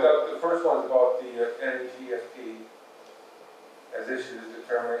 No, the first one is about the NHESP has issued its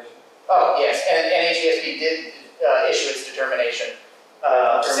determination. Oh, yes, and NHESP did issue its determination.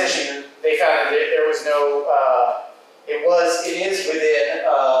 Essentially, they found that there was no, it is within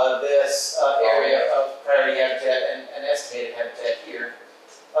this area of priority habitat and estimated habitat here.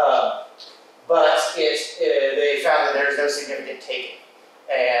 But they found that there's no significant taking.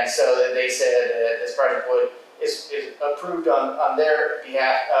 And so that they said that this project is approved on their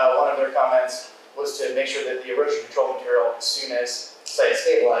behalf. One of their comments was to make sure that the erosion control material, as soon as site is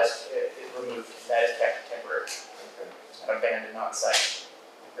stabilized, is removed. That is kept temporary. Okay. Abandoned on site.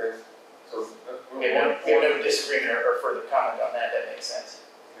 Okay. So We have no disagreement or further comment on that. That makes sense.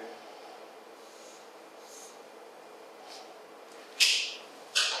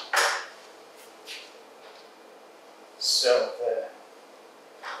 So the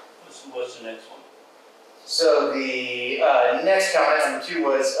What's the next one? So the next comment, number 2,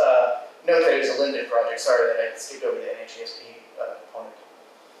 was note that it was a limited project. Sorry that I skipped over the NHESP component.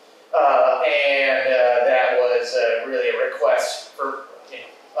 That was really a request for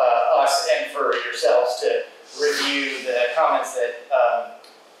us and for yourselves to review the comments that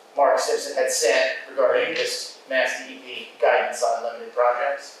Mark Simpson had sent regarding this Mass DEP guidance on limited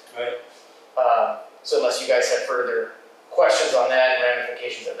projects. Right. So unless you guys have further questions on that and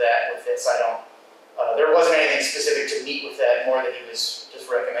ramifications of that with this, I don't. There wasn't anything specific to meet with that, more that he was just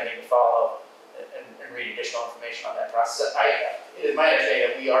recommending to follow and read additional information on that process. It is my understanding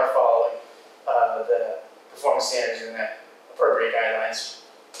that we are following the performance standards and the appropriate guidelines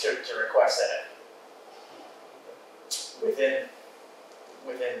to request that within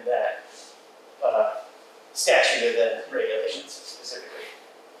that statute of the regulations specifically.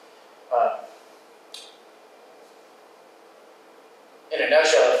 In a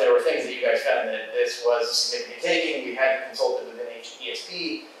nutshell, if there were things that you guys found that this was a significant taking, we hadn't consulted with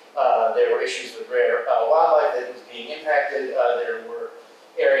NHESP, there were issues with rare wildlife that was being impacted, there were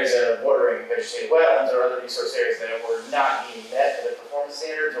areas of bordering vegetated wetlands or other resource areas that were not being met to the performance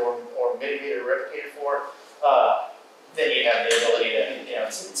standards or mitigated or replicated for, then you have the ability to,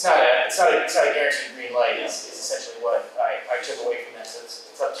 it's not a guaranteed green light, is essentially what I took away from that. So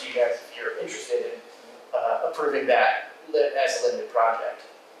it's up to you guys if you're interested in approving that as a limited project,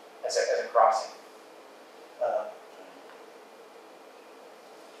 as a crossing.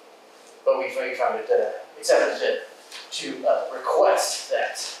 But we found it acceptable to request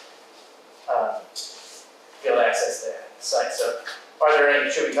that be able to access the site. So, are there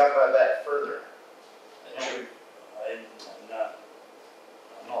any? Should we talk about that further? I'm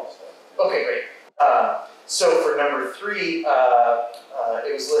all set. Okay, great. So for number 3,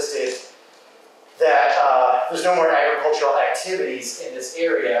 it was listed that there's no more agricultural activities in this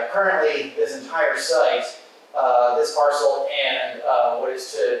area. Currently, this entire site, this parcel and what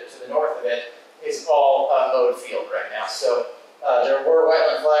is to the north of it, is all mowed field right now. So there were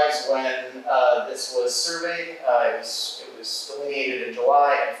wetland flags when this was surveyed. It was delineated in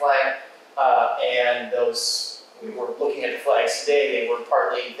July and flagged, and those, we were looking at the flags today, they were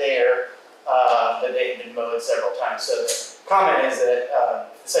partly there, but they had been mowed several times. So the comment is that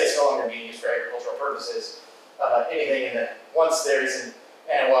the site's no longer being used for agricultural purposes. Anything in the, once there's an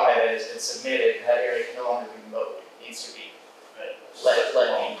NOI that has been submitted, that area can no longer be mowed. It needs to be let be.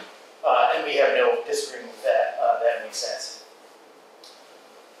 And we have no disagreement with that. That makes sense.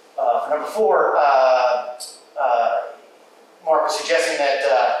 For number 4, Mark was suggesting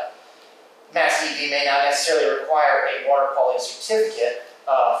that Mass DEP may not necessarily require a water quality certificate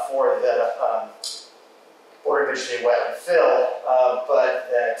for the bordering vegetated wetland fill, but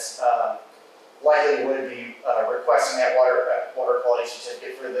that likely would be requesting that water quality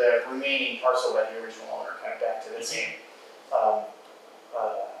certificate for the remaining parcel by the original owner, kind of back to the same.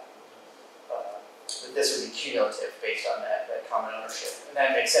 This would be cumulative based on that common ownership, and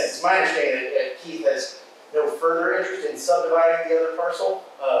that makes sense. It's my understanding that Keith has no further interest in subdividing the other parcel.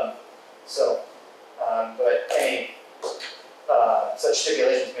 But any such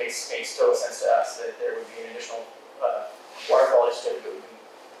stipulations makes total sense to us, that there would be an additional water quality certificate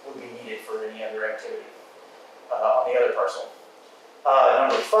would be needed for any other activity on the other parcel.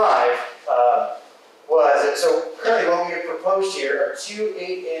 Number 5 was, so currently what we have proposed here are 2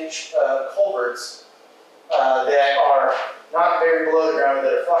 8-inch culverts that are not buried below the ground, but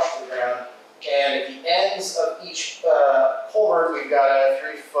that are flush to the ground. And at the ends of each culvert, we've got a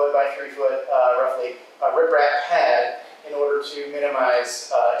 3 foot by 3 foot, roughly, riprap pad in order to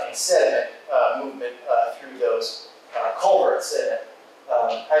minimize any sediment movement through those culverts. And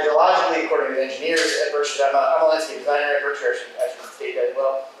hydrologically, according to the engineers at Berkshire, I'm a landscape designer at Berkshire, I should state that as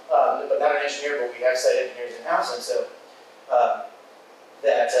well, but not an engineer, but we have site engineers in-house, and so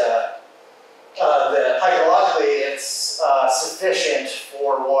the hydrologically it's sufficient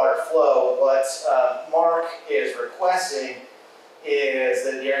for water flow. What Mark is requesting is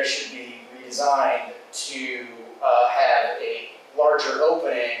that the area should be redesigned to have a larger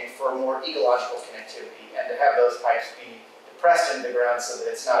opening for more ecological connectivity, and to have those pipes be depressed into the ground so that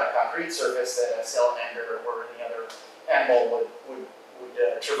it's not a concrete surface that a salamander or any other animal would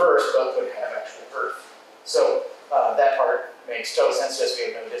traverse, but would have actual earth. So that part makes total sense to us.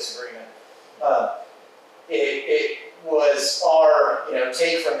 We have no disagreement. It was our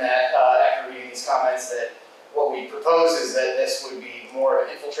take from that after reading these comments that what we propose is that this would be more of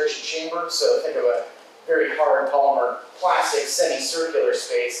an infiltration chamber. So think of a very hard polymer plastic semicircular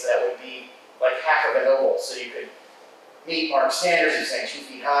space that would be like half of an oval. So you could meet Mark's standards of saying 2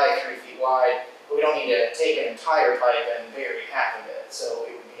 feet high, 3 feet wide. but we don't need to take an entire pipe and bury half of it, so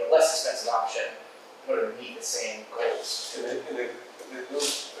it would be a less expensive option in order to meet the same goals. And the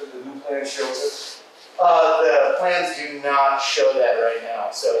new plan shows it. The plans do not show that right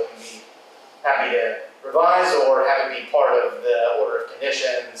now, so we'd be happy to revise or have it be part of the order of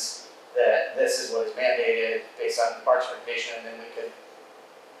conditions that this is what is mandated based on Mark's recommendation, and then we could,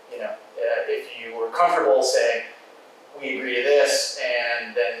 you know, if you were comfortable saying, we agree to this,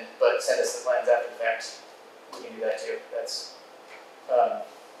 and then, but send us the plans after the fact, we can do that too. That's,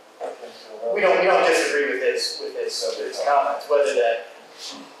 we don't disagree with his comments, whether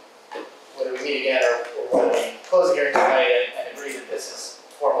we meet again or whether we close the hearing tonight and agree that this is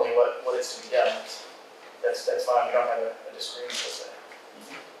formally what is to be done. That's fine, we don't have a disagreement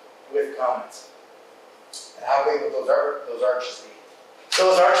with comments. And how big would those arches be?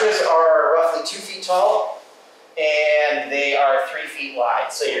 Those arches are roughly 2 feet tall, and they are 3 feet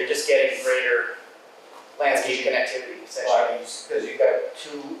wide, so you're just getting greater landscape connectivity, essentially. Because you've got 2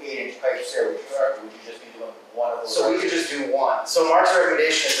 8-inch pipes there, would you just be doing one of those? So we could just do one. So Mark's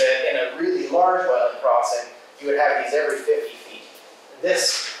recommendation is that in a really large wetland crossing, you would have these every 50 feet.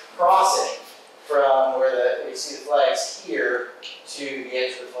 This crossing from where you see the flags here to the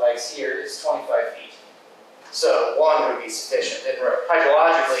edge of the flags here is 25 feet. So one would be sufficient. And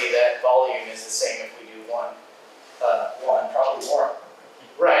hydrologically, that volume is the same if we do one, probably more.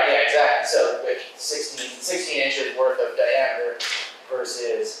 Right, yeah, exactly. So with 16 inches worth of diameter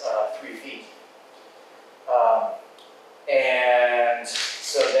versus 3 feet. And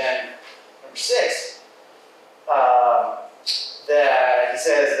so then, number 6, that he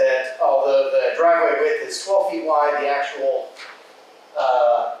says that although the driveway width is 12 feet wide, the actual,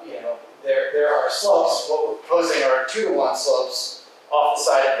 there are slopes. What we're proposing are 2-to-1 slopes off the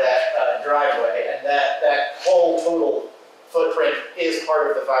side of that driveway, and that whole total footprint is part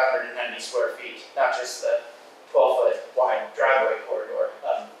of the 590 square feet, not just the 12-foot wide driveway corridor.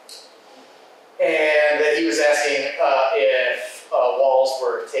 And that he was asking if walls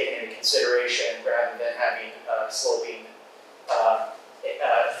were taken into consideration rather than having sloping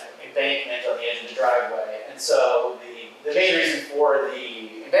embankment on the edge of the driveway. And so the main reason for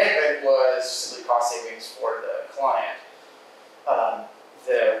the embankment was simply cost savings for the client.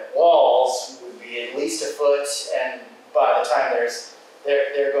 The walls would be at least 1 foot, and by the time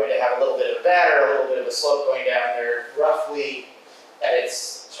they're going to have a little bit of a batter, a little bit of a slope going down. They're roughly, at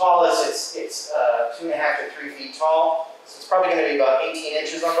its tallest, it's 2.5 to 3 feet tall. So it's probably going to be about 18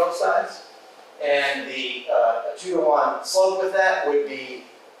 inches on both sides. And the 2-to-1 slope with that would be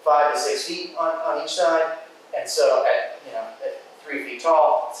 5 to 6 feet on each side. And so at 3 feet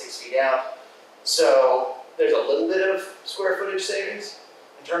tall, 6 feet out. So there's a little bit of square footage savings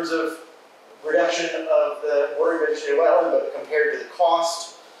in terms of reduction of the bordering vegetated wetland, but compared to the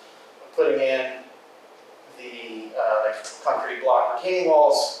cost of putting in the concrete block retaining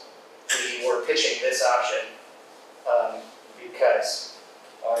walls, we were pitching this option because.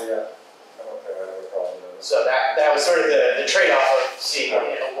 Oh yeah, I don't think I have a problem with it. So that was sort of the trade-off of seeing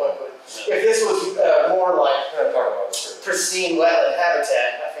what would. If this was more like I'm not talking about it. pristine wetland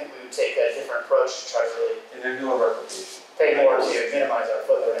habitat, I think we would take a different approach to try to really And they're doing replication. pay more to minimize our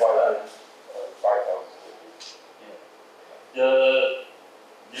footprint. 5,000. The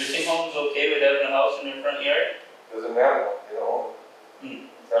nursing home's okay with having a house in their front yard? Doesn't matter,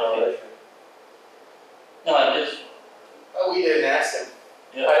 It's not an issue. No, I'm just, We didn't ask him.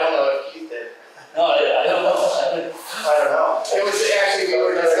 yeah. I don't know if Keith did. No, I don't know. I don't know. It was actually, we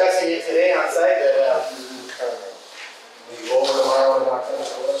were discussing it today on site that We go over tomorrow and knock on the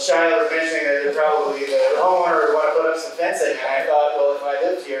door. Shia was mentioning that probably the homeowner would want to put up some fencing, and I thought, well, if I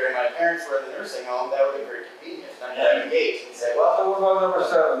lived here and my parents were in the nursing home, that would be very convenient, not having a gate. He said, well, So what about number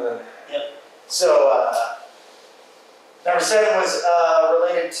 7 then? so, number 7 was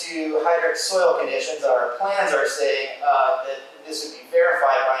related to hydric soil conditions. Our plans are saying that this would be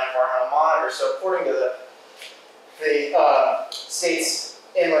verified by an environmental monitor. So according to the state's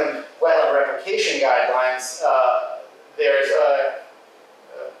inland wetland replication guidelines, there's a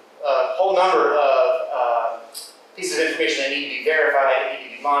whole number of pieces of information that need to be verified, that need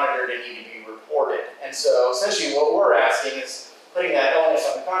to be monitored, and need to be reported. And so essentially what we're asking is putting that onus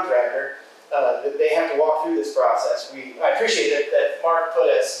on the contractor, that they have to walk through this process. I appreciate that Mark put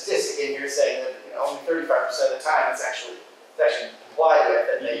a statistic in here saying that only 35% of the time it's actually complied with,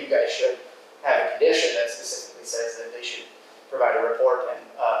 and that you guys should have a condition that specifically says that they should provide a report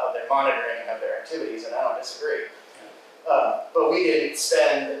of their monitoring and of their activities, and I don't disagree. But we didn't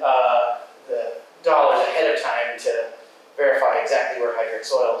spend the dollars ahead of time to verify exactly where hydric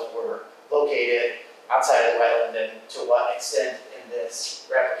soils were located outside of the wetland and to what extent in this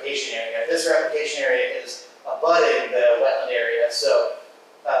replication area. This replication area is abutting the wetland area, so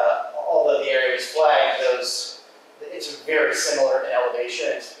although the area was flagged, it's very similar in elevation.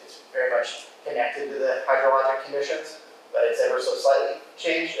 It's very much connected to the hydrologic conditions, but it's ever so slightly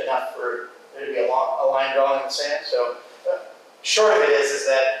changed enough for there to be a line drawn in the sand. So short of it is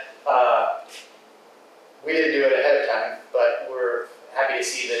that we didn't do it ahead of time, but we're happy to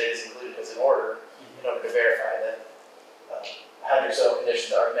see that it is included as an order in order to verify that hydro-soil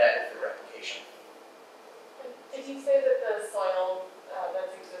conditions are met with the replication. Did you say that the soil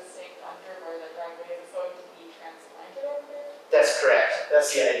that's existing under where the driveway is going to be transplanted over there? That's correct. That's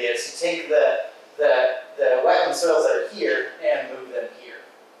the idea, is to take the wetland soils that are here and move them here.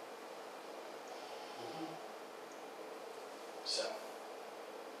 So,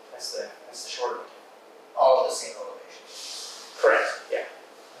 that's the short of it. All at the same elevation. Correct, yeah.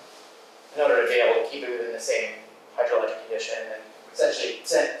 In order to be able to keep it within the same hydrologic condition and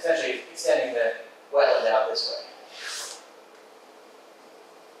essentially extending the wetland out this way.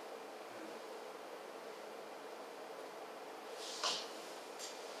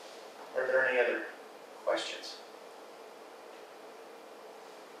 Are there any other questions?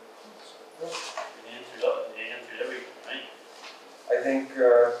 It answered everything, right? I think,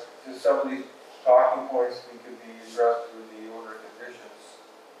 just some of these talking points we could be addressed through the order of conditions.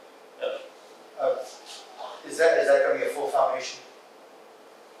 Is that gonna be a full foundation?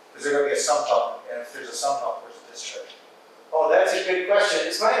 Is there gonna be a sump pump? And if there's a sump pump, where's the discharge? Oh, that's a good question.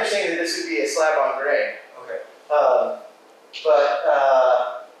 It's my understanding that this would be a slab on grade. Okay.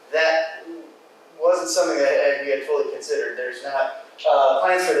 But that wasn't something that we had fully considered. There's not,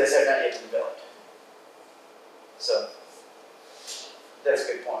 plans for this have not yet been developed. So, that's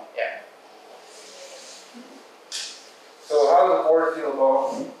a good point, yeah. So how does the board feel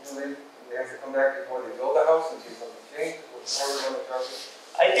about, they have to come back before they build a house and see something change? How do we want to address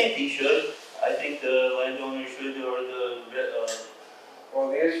it? I think he should. I think the landowner should, or Well,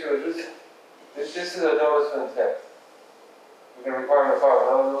 the issue is this is a notice of intent. We're going to require them to file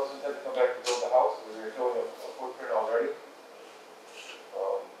another notice of intent to come back to build the house, because they're showing a footprint already.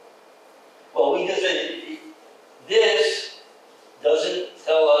 well, this doesn't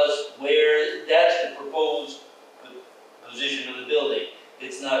tell us where, that's the proposed position of the building.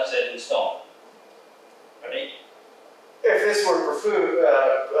 It's not set in stone, right? If this were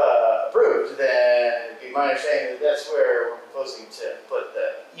approved, then it'd be my understanding that that's where we're proposing to put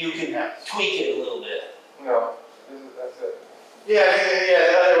the. You can tweak it a little bit. No, that's it. Yeah,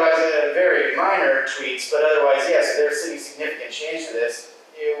 otherwise, very minor tweaks, but otherwise, yes, if there's any significant change to this,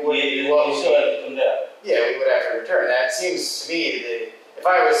 it would be what You we still have to come back. yeah, we would have to return. That seems to me that if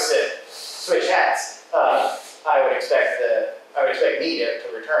I was to switch hats, I would expect me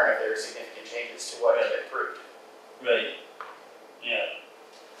to return if there were significant changes to what had been approved. Right. Yeah.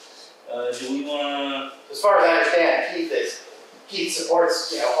 Do we wanna, As far as I understand, Keith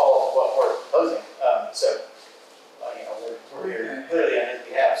supports, all of what we're proposing. We're here clearly on his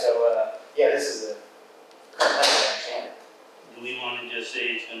behalf. So, yeah, this is the current plan, I understand it. do we wanna just say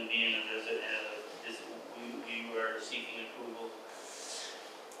it's gonna be in a resident, we were seeking approval?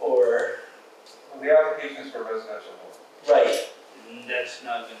 Or, Well, the application is for residential home. right, that's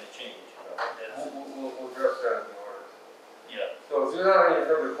not gonna change. That's, We'll address that in the order. yeah, So if there's not any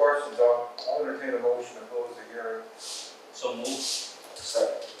further questions, I'll entertain a motion to close the hearing. so move.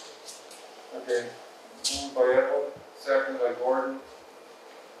 Second. Okay, moved by Edwin, second by Gordon.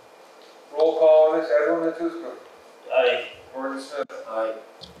 Roll call on this, Edwin Natuska, Aye. Gordon Smith, Aye.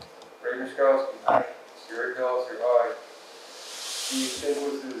 Ray Miskowski. Aye. Gary Pellis, aye. Steve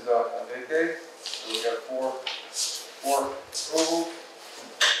Singles is on vacay, so we got four approval,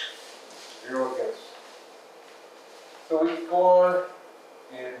 0 against. So we can go on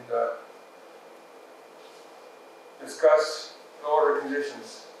and discuss the order of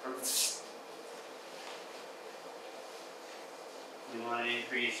conditions. We wanna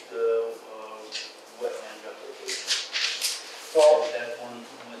increase the, wetland application. So, That's one.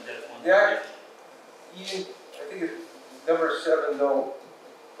 Yeah. Ian, I think it's number 7 though,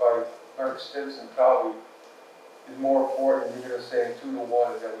 by Mark Stimson probably is more important. You're gonna say 2 to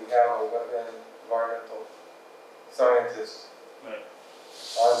 1 is that we have a wetland environmental scientist Right.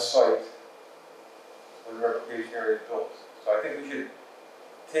 on site when the replication area is built. So I think we should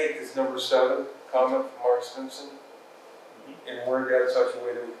take this number 7 comment from Mark Stimson and word that in such a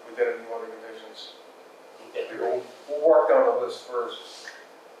way that we put that in the order of conditions. Okay. We'll work down the list first.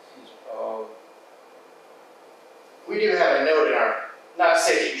 We do have a note in our, not to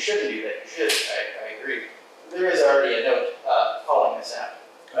say that you shouldn't do that, you should, I agree. There is already a note calling this out.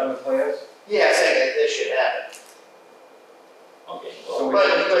 On the plans? Yeah, saying that this should happen. Okay. So we- But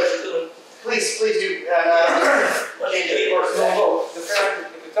please do, change the course of action. No, the fact,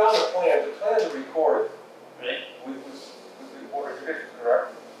 if it's on the plan is recorded Right. with the order of conditions, correct?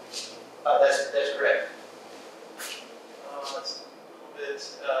 That's correct. It's a little bit,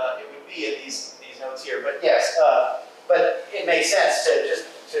 it would be in these notes here, but yes, but it makes sense to just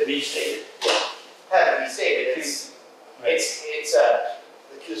To be stated. have it be stated. It's,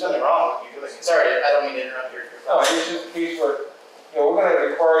 there's something wrong with you. Sorry, I don't mean to interrupt your No, thought. it's just a case where, we're gonna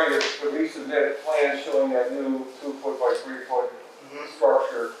require you to resubmit plans showing that new 2-foot by 3-foot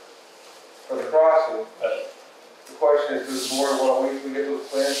structure for the crossing. Right. The question is, does the board want to wait till we get those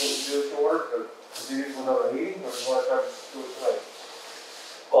plans to do this order, to continue to another meeting, or do you want to try to do it tonight?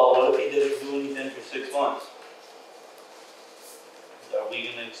 Well, what if he doesn't do anything for 6 months? Are we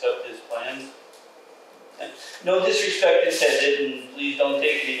gonna accept his plan? No disrespect intended, and please don't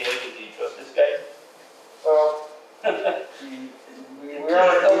take it away with you, trust this guy? Well, we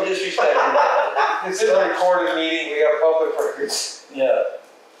are, No disrespect. this is a recorded meeting, we have public records. Yeah.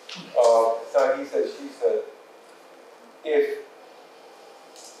 It's not he said, she said. If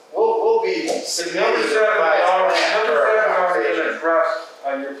We'll be number submitting seven, the revised plan number for our 7 already been conversation. addressed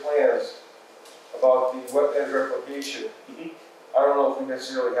on your plans about the wetlands replication. Mhm. I don't know if we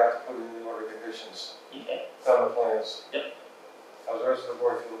necessarily have to put it in the order of conditions. Okay. It's on the plans. Yep. How's the rest of the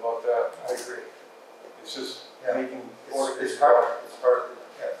board feel about that? I agree. It's just Yeah. making order It's conditions. part of it.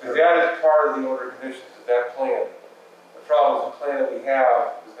 Because that is part of the order of conditions, is that plan. The problem is the plan that we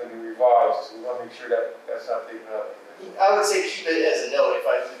have is going to be revised, so we want to make sure that that's not taken out. I would say keep it as a note if I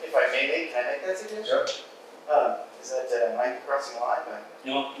may can I make that suggestion? Yep. Is that, am I crossing the line?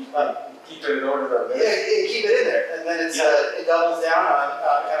 No, Keep it in order, though. Yeah, keep it in there, and then it's, it doubles down on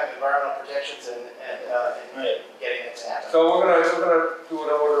kind of environmental protections and Right. getting it to happen. So we're gonna do an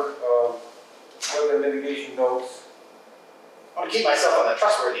order, wetland mitigation notes. I want to keep myself on the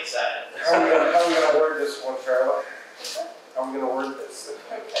trustworthy side. How are we gonna word this one, Charlotte? How are we gonna word this? They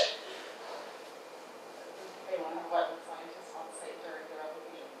want to have wetland scientists on site during their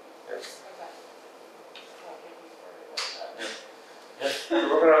application. Yes. Okay. I'll get you started with that. So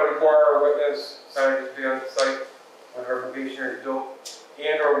we're gonna require a wetlands scientist to be on the site when her application is built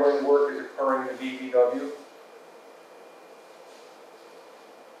and or when work is occurring in the DPW.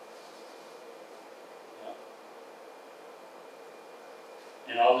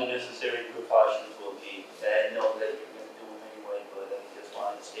 and all the necessary precautions will be, I know that you're gonna do them anyway, but I just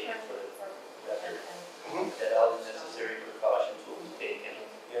wanted to state it for the record, that all the necessary precautions will be taken.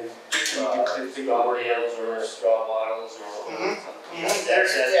 And Straw bales or straw bottles or something like that.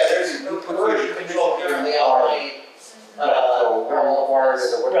 There's erosion control currently outlined. So we're gonna require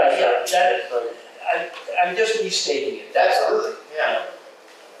that the Right, yeah, wetlands that- scientist. I'm just restating it, that's all. Absolutely, yeah.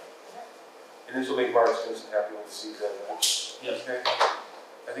 And this will make Mark Stinson happy when he sees that. Yes. Okay.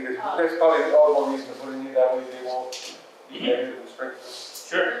 I think that's probably all the more reason to put it in that way they won't be negative and sprinklers.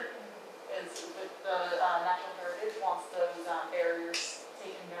 Sure. Is with the National Heritage wants those barriers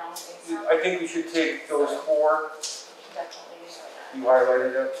taken down ASAP. I think we should take those 4, Definitely. you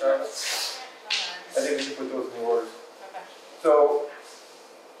highlighted them, Charlotte. I think we should put those in the orders. Okay. So,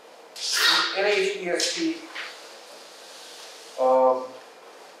 NHESP,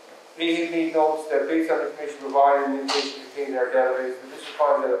 they have made notes that based on the information provided and the information contained in our database, the district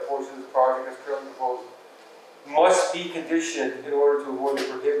finds that a portion of this project as currently proposed must be conditioned in order to avoid the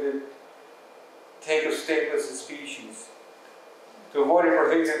prohibited take of stateless species. To avoid a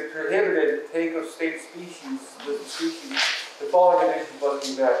prohibited take of state species, the following conditions must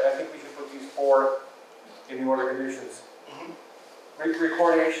be met. I think we should put these 4 in the order of conditions.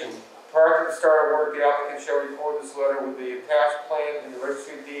 Recordation. Prior to the start of work, the applicant shall record this letter with the attached plan in the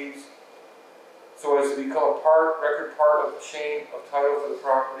registry of deeds so as to become a record part of the chain of title for the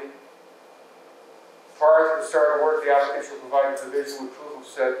property. Prior to the start of work, the applicant shall provide the division with proof of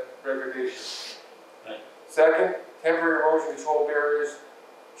said recordation. Right. Second, temporary erosion control barriers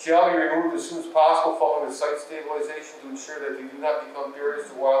shall be removed as soon as possible following the site stabilization to ensure that they do not become barriers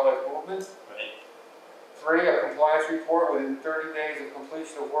to wildlife movement. Right. 3, a compliance report within 30 days of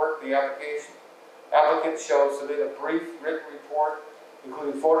completion of work. The applicant shall submit a brief written report,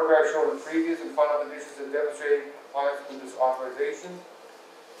 including photographs showing the previous and final conditions that demonstrate compliance with this authorization.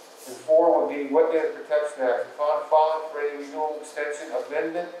 And 4 would be Wetlands Protection Act. The following for any renewal, extension,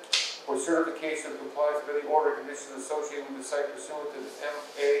 amendment, or certification of compliance with any order or conditions associated with the site pursuant to the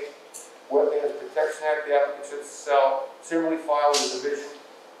MA Wetlands Protection Act. The applicant should similarly file with the division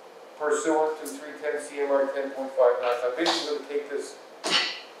pursuant to 310 CMR 10.59. So I'm basically going to take this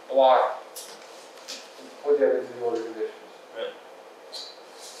block and put that into the order of conditions.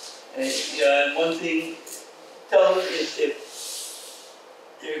 And one thing, tell them if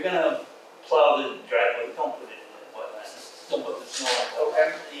you're gonna plow the driveway, don't put it in the wetland, don't put the snow on.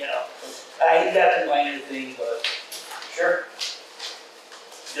 Okay. You know, that's a minor thing, but Sure.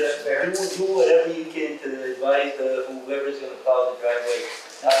 just do whatever you can to advise whoever's gonna plow the driveway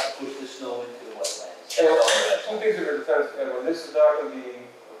not to push the snow into the wetlands. That's all I'm Two things in their defense, Edwin, this is not gonna be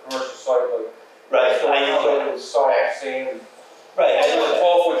a commercial site like. Right, I know that. It's soft sand. Right, I It's know a that.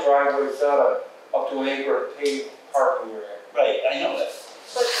 12-foot driveway, it's not a up to an acre paved parking area. Right, I know that.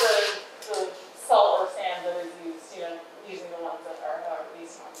 But the salt or sand that is used, using the ones that are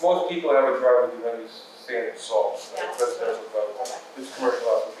these ones. Most people have a driveway that use sand and salt, Yeah. that's residential driveway. Okay. It's commercial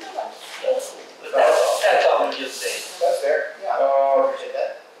application. But that's all I'm just saying. That's fair, yeah. Appreciate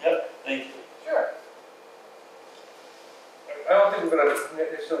that. Yep, thank you. Sure. I don't think we're gonna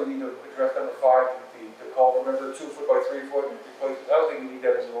necessarily need to address number 5, the culvert, remember the 2 foot by 3 foot replacement, I don't think we need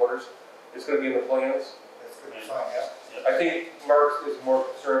that as an orders. It's gonna be in the plans. That's good, fine, yeah. I think Mark is more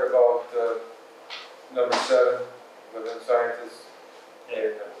concerned about, number 7, with the scientists.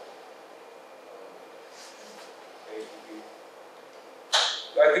 And,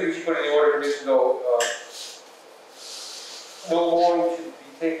 I think we should put in the order condition though, no mowing should be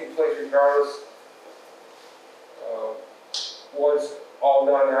taking place regardless. Once all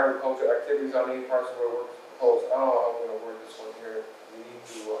non-agricultural activities on any parcel where we're proposed, I don't know how we're gonna word this one here. We need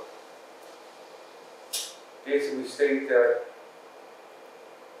to, basically state that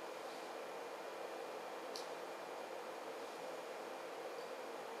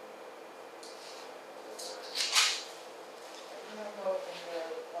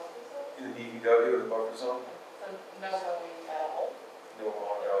in the DPW, the buffer zone, No mowing at all. no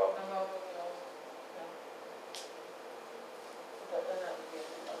mowing at all. No mowing at all. No. But then that would be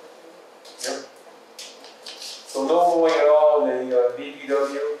another. So no mowing at all in the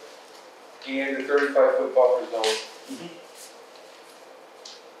DPW and the 35-foot buffer zone.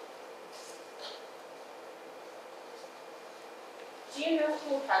 Do you know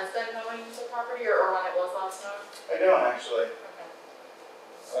who has been mowing the property or when it was last mowed? I don't actually.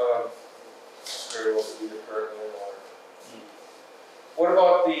 Okay. Very well to be the current landowner. What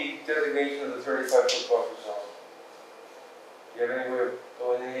about the designation of the 35-foot buffer zone? Do you have any way of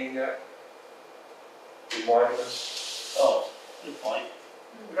delineating that? The monuments? Oh, good point.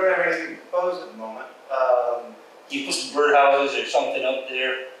 We don't have anything proposed at the moment. You put some birdhouses or something up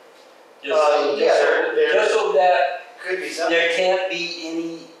there. Just so, Yeah, there just so that could be something. there can't be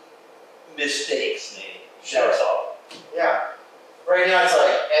any mistakes made, that's all. Yeah. Right now it's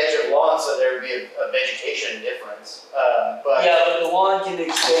like edge of lawn, so there would be a vegetation difference, but. Yeah, but the lawn can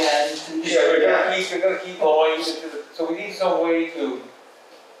expand to. Yeah, they're gonna keep going into the, so we need some way to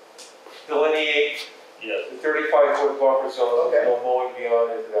delineate Yeah, the 35-foot buffer zone, Okay. no mowing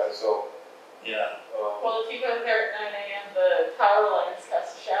beyond into that, so. yeah. Well, if you go there at 9 a.m., the power lines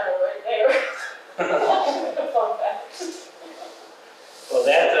cast a shadow right there. Fun fact. Well,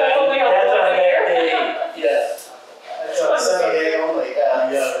 that's That's only on that's one on that year. day, yeah. It's on a sunny day only,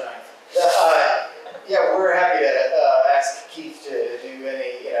 Yeah. Yeah, we're happy to, ask Keith to do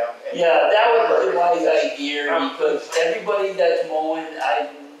any, Yeah, that would be a wise idea, because everybody that's mowing, I've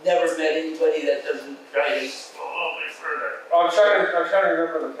never met anybody that doesn't try to go a little bit further. I'm trying to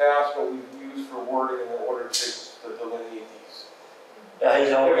remember the past what we've used for wording in order to delineate these. I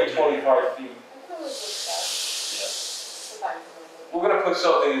know. Every 25 feet. We're gonna put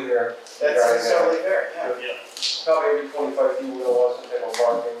something in there. that's totally fair, yeah. Yeah. Probably every 25 feet, we're gonna want some type of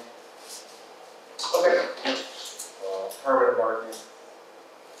marking, Okay. permanent marking.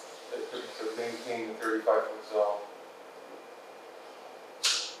 To maintain the 35-foot zone.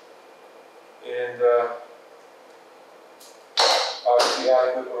 And, obviously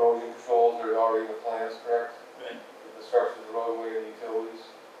adequate erosion controls are already in the plans, correct? Right. The construction of the roadway and utilities.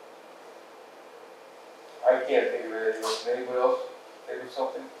 I can't think of anything else. Can anybody else think of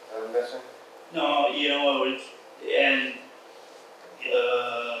something that I'm missing? No, and,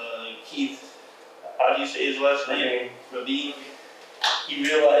 Keith, how do you say his last name? Rabin. He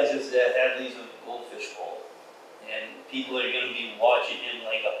realizes that Hadley's a goldfish bowl, and people are gonna be watching him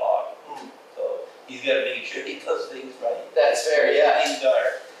like a hawk. So he's gotta make sure he does things right. That's fair, yeah. Things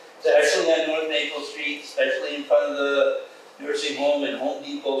are, especially on North Maple Street, especially in front of the nursing home and Home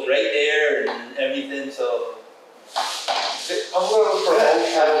Depot's right there and everything, so. I'm gonna look for a Good,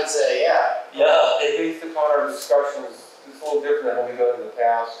 motion. I would say, yeah. Yeah. Based upon our discussions, it's a little different than what we've done in the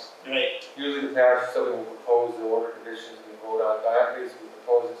past. Right. Usually in the past, somebody will propose the order conditions and we vote on that. Basically,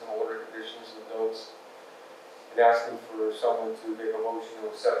 proposing some order conditions and notes and asking for someone to make a motion to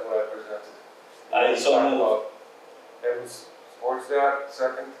accept what I presented. I so move. Evan supports that,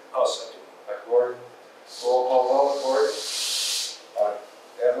 second, I'll second. by Gordon. Roll call vote, Gordon?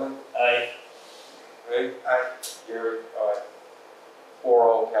 Evan? Ray? Aye. Gary, aye.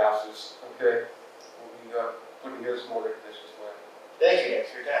 4-0 passes, okay? We'll be, putting together some more conditions, Mike. Thank you guys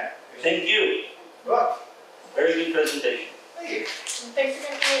for your time. Thank you. Well, Very good presentation. thank you. And thanks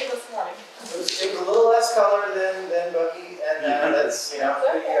for giving me it this morning. It was a little less color than Bucky, and that's, you know.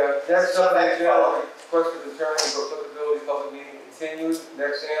 The, next up, the agenda, request for determining the applicability public meeting continued.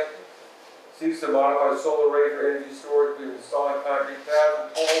 Next item, seeks to modify solar array for energy storage by installing concrete pads and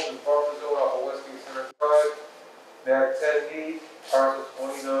poles in buffer zone off of West King Center Drive, map 10D, parcel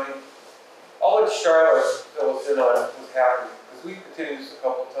 29. I'll let Charlotte fill us in on what's happening, because we continued this a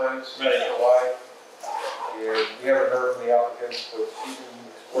couple of times in Right. July. And we haven't heard from the applicants, but she can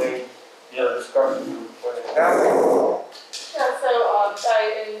explain their discussion when it happened. Yeah, so,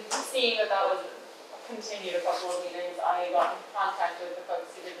 in seeing that was continued a couple of meetings, I got in contact with the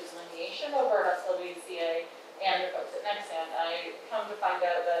folks who did the delineation over at SWCA and the folks at Nexan. I come to find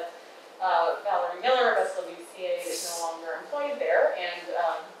out that, Valerie Miller of SWCA is no longer employed there, and,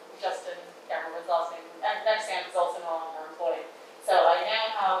 Justin, can't remember his last name, and Nexan is also no longer employed. So I now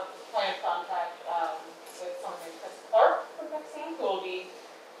have a point of contact, with someone named Chris Clark from Nexan, who will be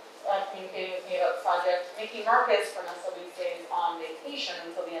communicating with me about the project. Mickey Marcus from SWCA is on vacation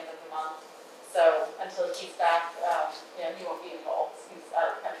until the end of the month. So until he's back, he won't be involved. He's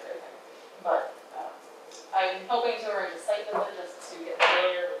out of the country, I think. But I'm hoping to arrange a site visit just to get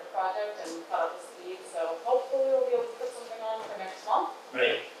familiar with the project and cut up the speed. So hopefully we'll be able to put something on for next month.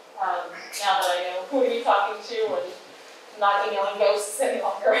 Right. Now that I know who to be talking to and not emailing ghosts any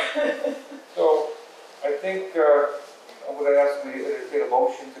longer. So, I think, I would ask we entertain a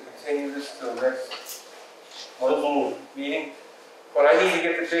motion to continue this to the next meeting. But I need to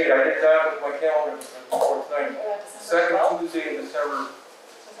get the date, I did not with my calendar before tonight. Second Tuesday in December,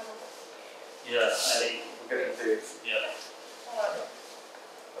 Yeah, I think, we'll get the dates. yeah.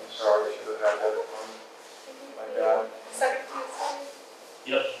 I'm sorry, I should have had that on my bad. Second Tuesday,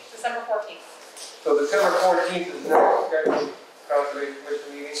 Yep. December 14th. So December 14th is the next scheduled Conservation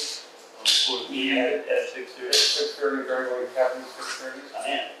Commission meeting. Meeting at 6:30. 6:30, everybody happy 6:30? I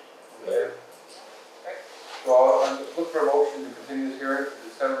am. Okay. So I'll look for a motion to continue this hearing to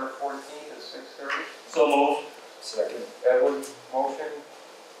December 14th at 6:30. So moved. Second. Edwin, motion.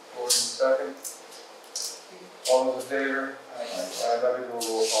 Gordon, second. All those in favor? I'm not gonna do a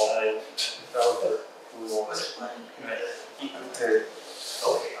roll call. Aye. That was it. We will. Right. Okay.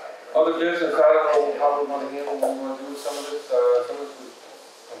 Other business, I don't know how we want to handle, what we want to do with some of this was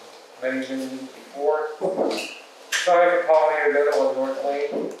many meetings before. Sign for pollinator meadow on North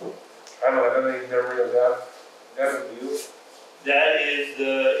Lane. I don't have any memory of that. That was you. That is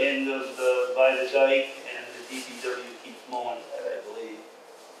the end of by the dike, and the DPW keeps mowing that, I believe.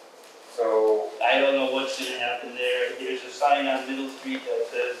 So, I don't know what's gonna happen there. There's a sign on Middle Street that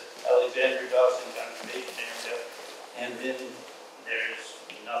says Alexander Dawson Conservation Area, and then there's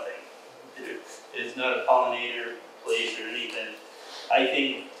nothing. It's not a pollinator place or anything. I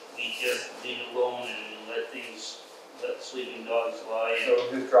think we just leave it alone and let sleeping dogs lie. so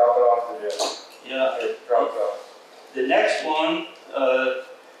just drop it off to them. Yeah. Just drop it off. The next one,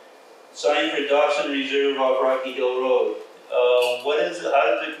 sign for Dawson Reserve off Rocky Hill Road. How does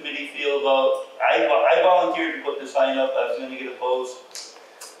the committee feel about, I volunteered to put the sign up, I was gonna get a post.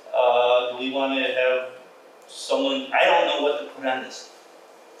 Do we wanna have someone, I don't know what to put on this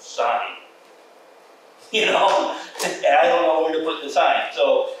sign. You know, and I don't know where to put the sign,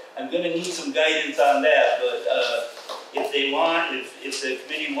 so I'm gonna need some guidance on that, but, if they want, if the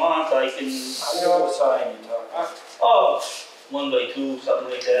committee wants, I can, I know what sign you're talking about. oh, 1x2, something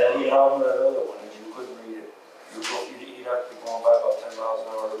like that, The you know. problem with that other one is you couldn't read it. You'd have to be going by about 10 miles an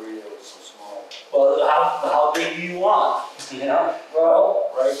hour to read it, it was so small. Well, how big do you want, you know?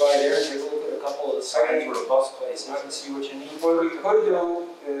 Well, Right by there, take a look at a couple of the signs where the bus places and see what you need. what we could do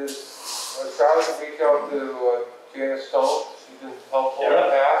is, Charlie can reach out to Janice Stone, she's been helpful in the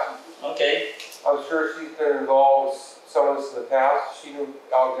past. Okay, I'm sure she's been involved with some of this in the past. She knew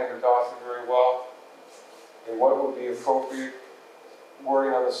Alexander Dawson very well. And what would be appropriate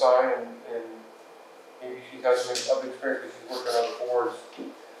wording on the sign, and maybe she has some other experience because she's worked on other boards.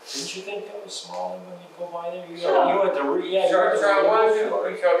 Didn't you think that was small when you go by there? You Sure. went to read, yeah. Charlie, why don't you you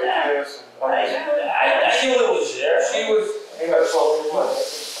reach out to Janice? I knew it was there. She was, that's all it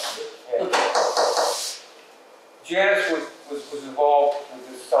was. Janice was involved with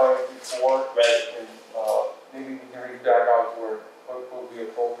this sign before. Right, And maybe we can reach back out to her, what would be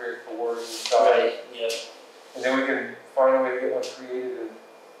appropriate for wording the sign. right, yeah, And then we can find a way to get one created and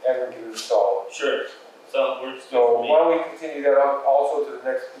Edwin can install it. sure, so works good So for me. why don't we continue that out also to the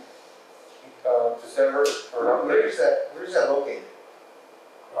next December for an update? Where's that located?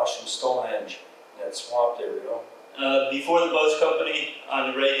 Across from Stonehenge, that that swamp there, you know? Before the bus company,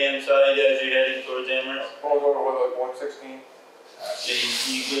 on the right-hand side as you're heading towards Amherst. Going over with like 116.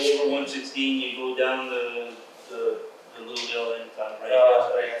 You go over 116, you go down the little hill and it's on the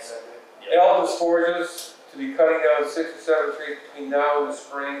right-hand side. Yep. Elvis forages to be cutting down 6 or 7 trees between now and the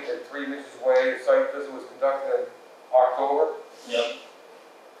spring at 3 meters away. The site visit was conducted in October Yep.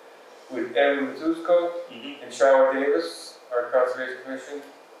 with Evan Matuzko Mm-hmm. and Shiloh Davis, our Conservation Commission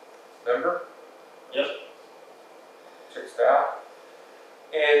member. Yep. Chick staff.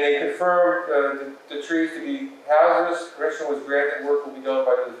 And they confirmed the trees to be hazardous. Permission was granted. Work will be done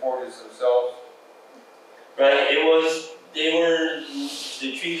by the foresters themselves. Right,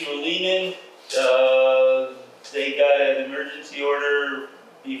 the trees were leaning, they got an emergency order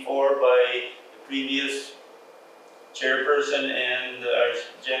before by the previous chairperson and our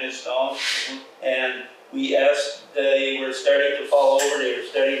Janice Stone. And we asked, they were starting to fall over, they were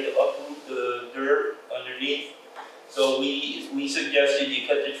starting to uproot the dirt underneath. So we suggested you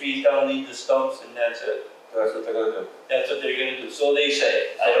cut the trees down, leave the stumps, and that's it. That's what they're gonna do. That's what they're gonna do, so they say.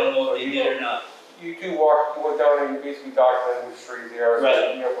 I don't know if they did or not. You two went down and you basically documented which trees they are. So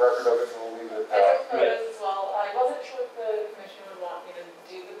Right. you have record of it, and we'll leave it at I that. took photos as well. I wasn't sure if the commission would want me to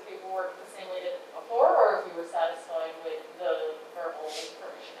do the paperwork the same way they did before, or if we were satisfied with the verbal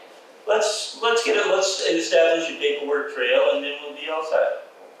permissioning. Let's establish a paperwork trail and then we'll be all set.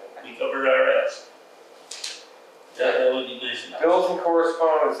 We covered our ass. That would be nice enough. Bills and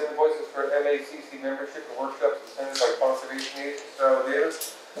correspondence, invoices for MACC membership and workshops attended by conservation agents, Shiloh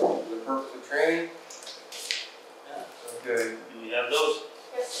Davis, for the purpose of training. Yeah. Okay. Do we have those?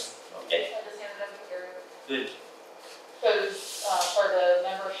 Yes. Okay, I just handed them to Gary. good. Those, for the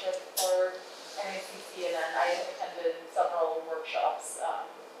membership for NACC, and then I attended several workshops,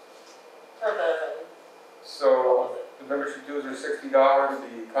 for the, So the membership dues are $60,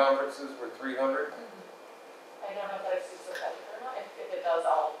 the conferences were $300. I don't know if that exceeds the budget or not. If it does,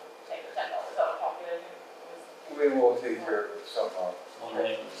 I'll take the $10 out of pocket. We will take care of it somehow. One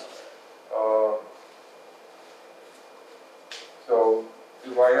way or another. So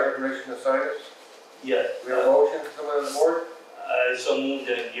do I have permission to sign this? Yeah. We have a motion, someone on the board? I so moved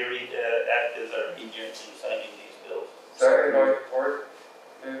that Gary act as our agent in signing these bills. Second by Gordon.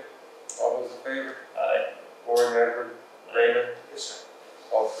 Okay. All those in favor? Aye. Gordon, Edward, Raymond, Yes, sir.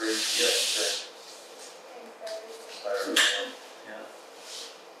 all three? Yes. Okay. Yeah.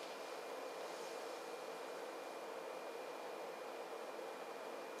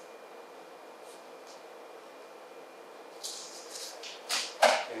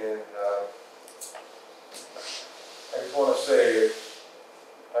 And I just want to say,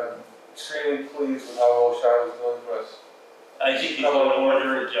 I'm extremely pleased with how well Shiloh's doing for us. I think he's doing a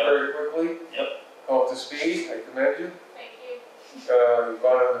wonderful job. Very quickly. Yep. Come up to speed, I commend you. Thank you. You've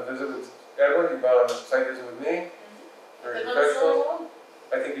gone on a visit with Edwin, you've gone on a site visit with me. Very Been on this professional. long?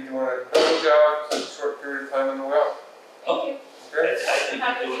 I think you're doing a great job for such a short period of time in the well. Thank you. Okay?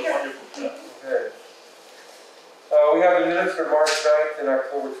 I think he's doing a wonderful job. Okay. We have the minutes for March 9th and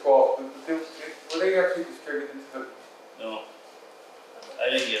October 12th. Were they actually distributed to the? No, I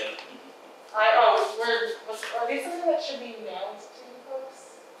didn't get it. Are these something that should be mailed to you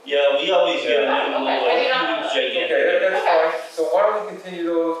folks? Yeah, we always get an Oh, okay. I did not know huge that. gigantic. Okay, that's fine. So why don't we continue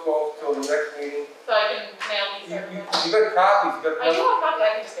those both till the next meeting? So I can mail these to everyone? You got copies, you got. I do have a copy, I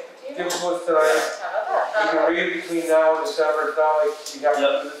can just give it to you. Give it to us tonight. How about You can that? read it between now and December. It's not like we have to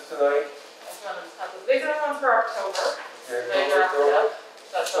do this tonight. These are the ones for October, Okay, they drafted up,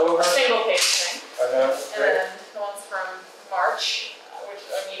 that's a single page thing. And then the ones from March, which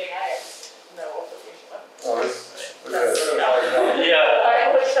are meeting, I have no application of. Oh, this. Yeah,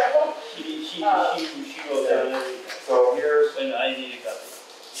 I wish I would. she wrote down everything. So here's, And I need a copy.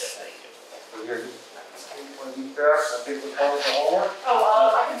 Yeah, thank you. so here's, one of these drafts, I think we're calling for homework.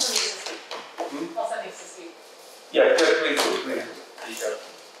 Oh, I can send these this week. I'll send these this week. Yeah, please.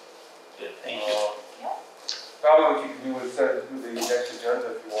 Good, thank you. Probably what you can do is send it to the next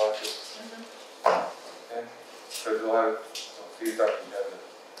agenda if you want to. Okay, so you'll have, see it's up agenda.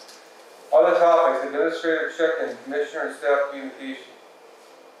 Other topics, administrative check-in, commissioner and staff communication.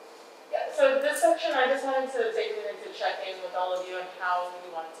 Yeah, so this section, I just wanted to take a minute to check in with all of you on how we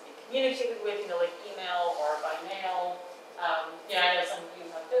want it to be communicated with, like email or by mail. I know some of you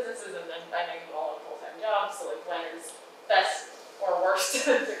have businesses and then I know you all have full-time jobs, so like when is best or worst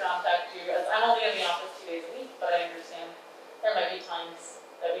to contact you? As I'm only in the office 2 days a week, but I understand there might be times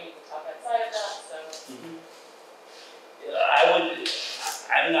that we need to talk outside of that, so.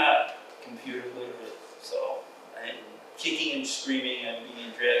 I'm not computer literate, so I'm kicking and screaming and being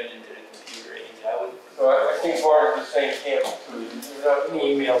dragged into the computer age. So I think part of the same camp too. You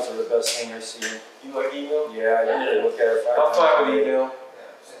Emails are the best thing I see. You like email? Yeah, I did look at it. I'm fine with email. Yeah,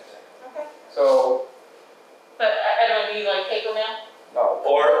 same thing. Okay. So, But I don't know, do you like paper mail? No.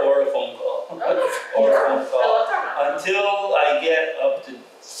 Or a phone call. Okay. Or a phone I call. love talking about it. Until I get up to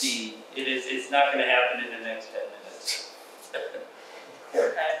speed, it's not gonna happen in the next 10 minutes.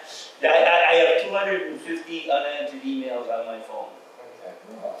 Okay. I have 250 unanswered emails on my phone.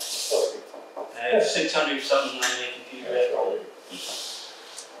 okay. I have 600 something on my computer at home.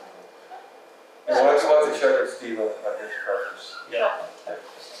 And why don't you want to check with Steve on his preference? Yeah.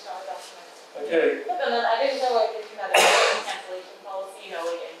 Okay, And then I didn't know like if you had a cancellation policy, you know,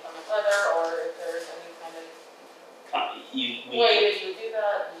 like inclement weather, or if there's any kind of way that you would do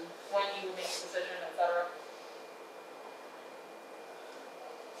that, and when you would make a decision, et cetera.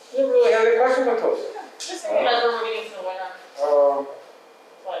 you didn't really have any questions on those? Just because we're moving into the winter,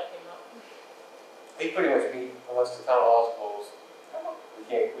 what came up. They pretty much meet unless the town hall's closed. We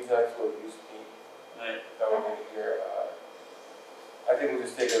can actually use to meet. Right. That would be here. I think we'll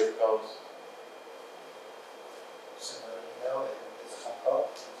just take it as it comes. Send an email, they can get a phone call.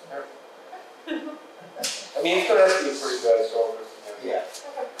 I mean, it's gonna have to be a pretty bad storm for us to do. Yeah.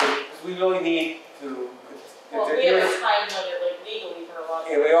 Because we really need to. Well, we have a time limit, like legally for a lot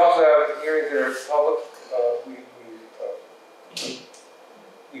of. And we also have hearings that are public,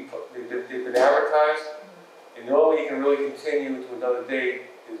 they've been advertised, and the only way you can really continue to another date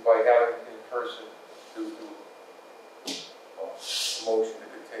is by having it in person to do a motion to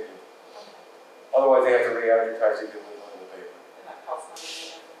continue. Otherwise, they have to re-advertise it in the paper. And that costs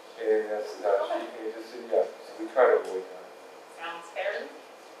money. And that's not, it's just, yeah, so we try to avoid that. Sounds fair.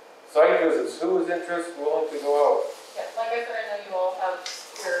 Site visits, who is interested, willing to go out? Yeah, like I said, I know you all have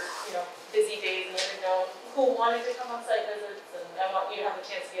your, you know, busy days and you know, who wanted to come on site visits, and I want you to have a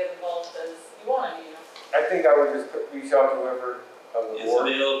chance to get involved as you want to, you know. I think I would just reach out to whoever on the Is board.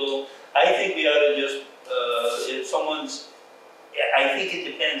 available. I think we ought to just, if someone's, I think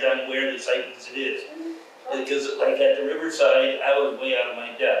it depends on where the site visit is. Because like at the Riverside, I was way out of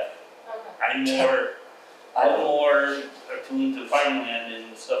my depth. Okay. I'm more attuned to farmland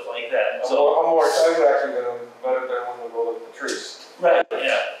and stuff like that, so. I'm more excited actually than better than when we go look at the trees. Right,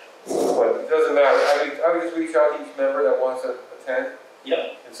 yeah. But it doesn't matter, I would just reach out to each member that wants to attend. Yep.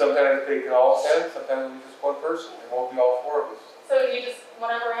 And sometimes they can all attend, sometimes it's just one person, it won't be all four of us. So you just,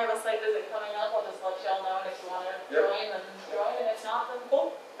 whenever I have a site visit coming up, I'll just let y'all know, and if you want to Yep. join, then join, and if not, then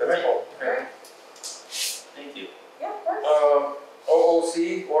cool. That's cool. Great. Thank you. Yeah, of course.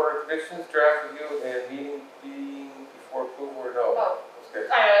 OOC, order of conditions, draft review, and meeting being before approval or no? Oh, Okay.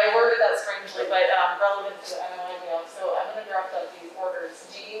 I worded that strangely, but relevant to the MOI deal, so I'm gonna draft up these orders.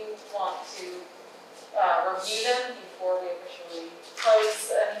 Do you want to review them before we officially close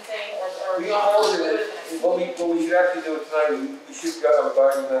anything, or We you want to ordered do it, it next what week? we should actually do it tonight, we should get a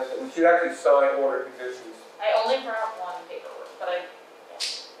document, we should actually sign order conditions. I only brought one paperwork, but I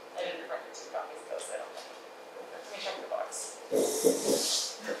didn't print the 2 copies because I don't know. Let me check the box.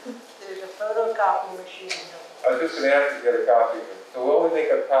 There's a photocopy machine. I was just gonna ask to get a copy of it, so we'll only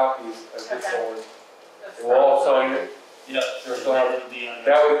make a copy of this Okay. one, That's and we'll all sign it. Yeah. There's That no- would be on.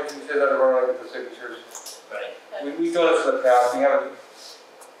 That way, we should have to run out the signatures. Right. We've done this in the past,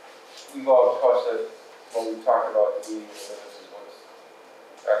 we've all discussed it, what we talked about at the meeting, and then this is what's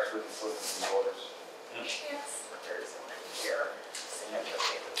actually put in the orders. Yes, there's one here. Signature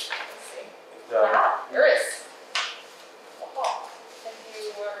pages, let's see. If not, There is. Oh, thank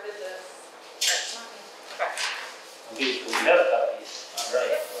you, whoever did this. That's not me. Okay. Okay, so we have copies, all right.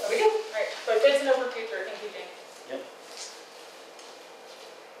 Yep, there we go. Alright, but good to know for future, thank you, Jane. Yep.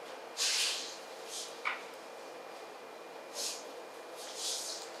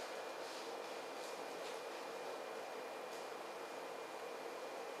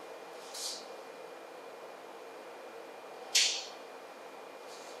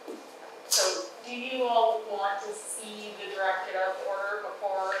 So, do you all want to see the drafted up order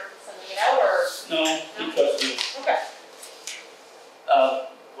before sending it out, or? No, we trust you. Okay.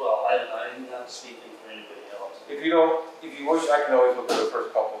 Well, I don't know, I'm not speaking for anybody else. if you don't, if you wish, I can always look at the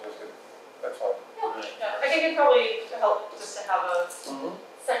first couple, just to, that's fine. Right. Yeah, I think it'd probably help just to have a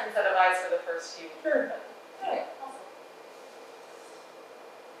second set of eyes for the first few. Sure. Alright, awesome.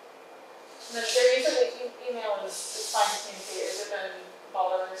 And then there you said that email is fine to communicate, has it been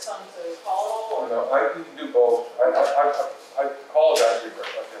bothering your son to call at all, or? No, you can do both, I call it actually, but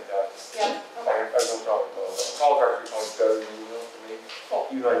I think that, Yeah, I okay, don't talk about it, call it actually probably better than email for me. cool,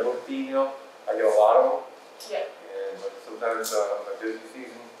 Even though I look at the email, I get a lot of them, yeah, and but sometimes, on a busy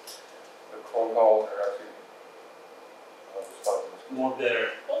season, the phone calls are actually, responsive. More better.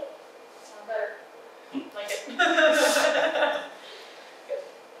 sound better, like it.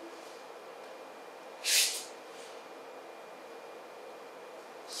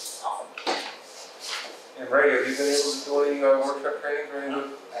 Ray, have you been able to do any workshop trainings or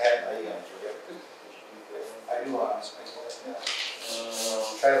anything? I had my email, I do want to space for that.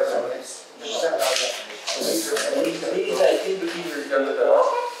 Try to some of these. These, I think these are This is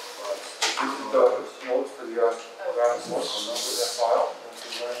the notes for the, ground source, for that file.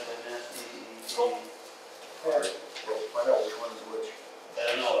 Find out which one's which. I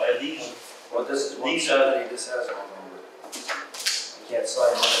don't know, are these, Well, this is These are- 170, this has a number. You can't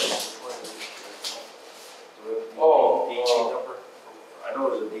sign on it. Which one is it? Oh, DEP number? I know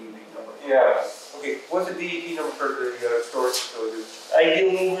there's a DEP number. Yeah, okay, what's the DEP number for the storage facility?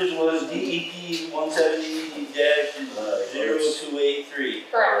 Ideal Movers was DEP 170-0283.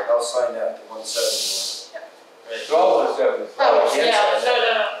 Correct. I'll sign that to 170. Right. It's all 170. Oh, can't yeah, sign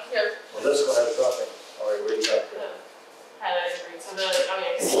no, here, Well, this one has nothing. All right, what do you got? highlighted green, so the, oh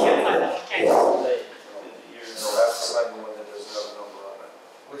yeah, because you can't sign that one, okay. Right. You don't have to sign the one that doesn't have a number on it.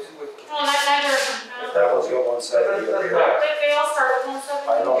 Which, Well, neither of them, no. That one's got 170 up here. They all start with 170.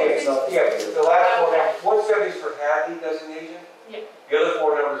 I know, okay, it's not. yeah, the last one, 170 is for Hadley designation? Yeah. The other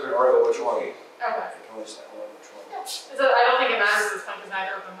four numbers are. All right, which one? Okay. You can only sign one, which one? So I don't think it matters this time, because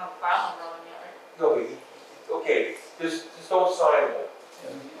neither of them have a file number on them yet, right? No, but, okay, just don't sign them.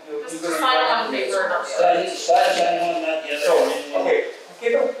 Just sign on paper, not the other. Sign one, not the other. So, okay,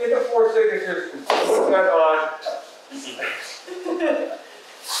 get the four signatures, put that on.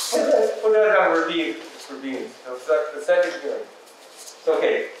 Put that on Ravine, the second hearing. It's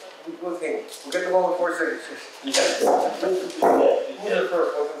okay, we'll think, we'll get the one with four signatures. Who's the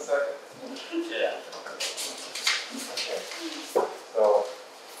first, what's the second? Yeah. Okay. So,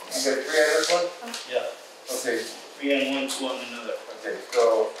 you got three on this one? Yeah. Okay, 3 on one, 2 on another. okay, so,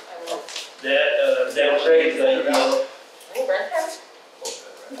 That was ideal. Oh, red pen?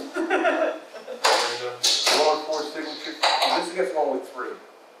 one with four signatures, this gets one with three.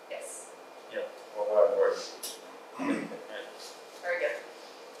 Yes, Well, whatever. very good.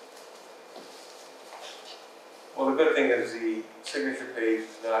 Well, the good thing is the signature page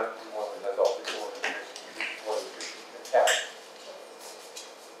is not one, that's all the one. One attached.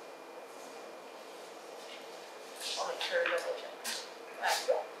 I'll make sure to double check.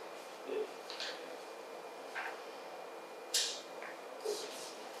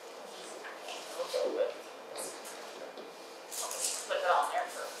 Put that on there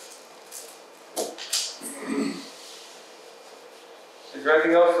for. Is there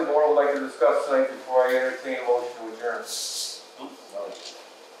anything else the board would like to discuss tonight before I entertain a motion to adjourn?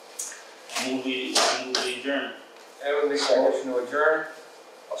 Move we adjourn. Evan makes a motion to adjourn,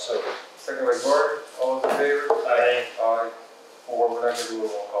 I'll second. second by Gordon, all those in favor? Aye. Aye. Or we're not gonna do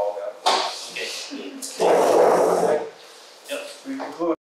it all.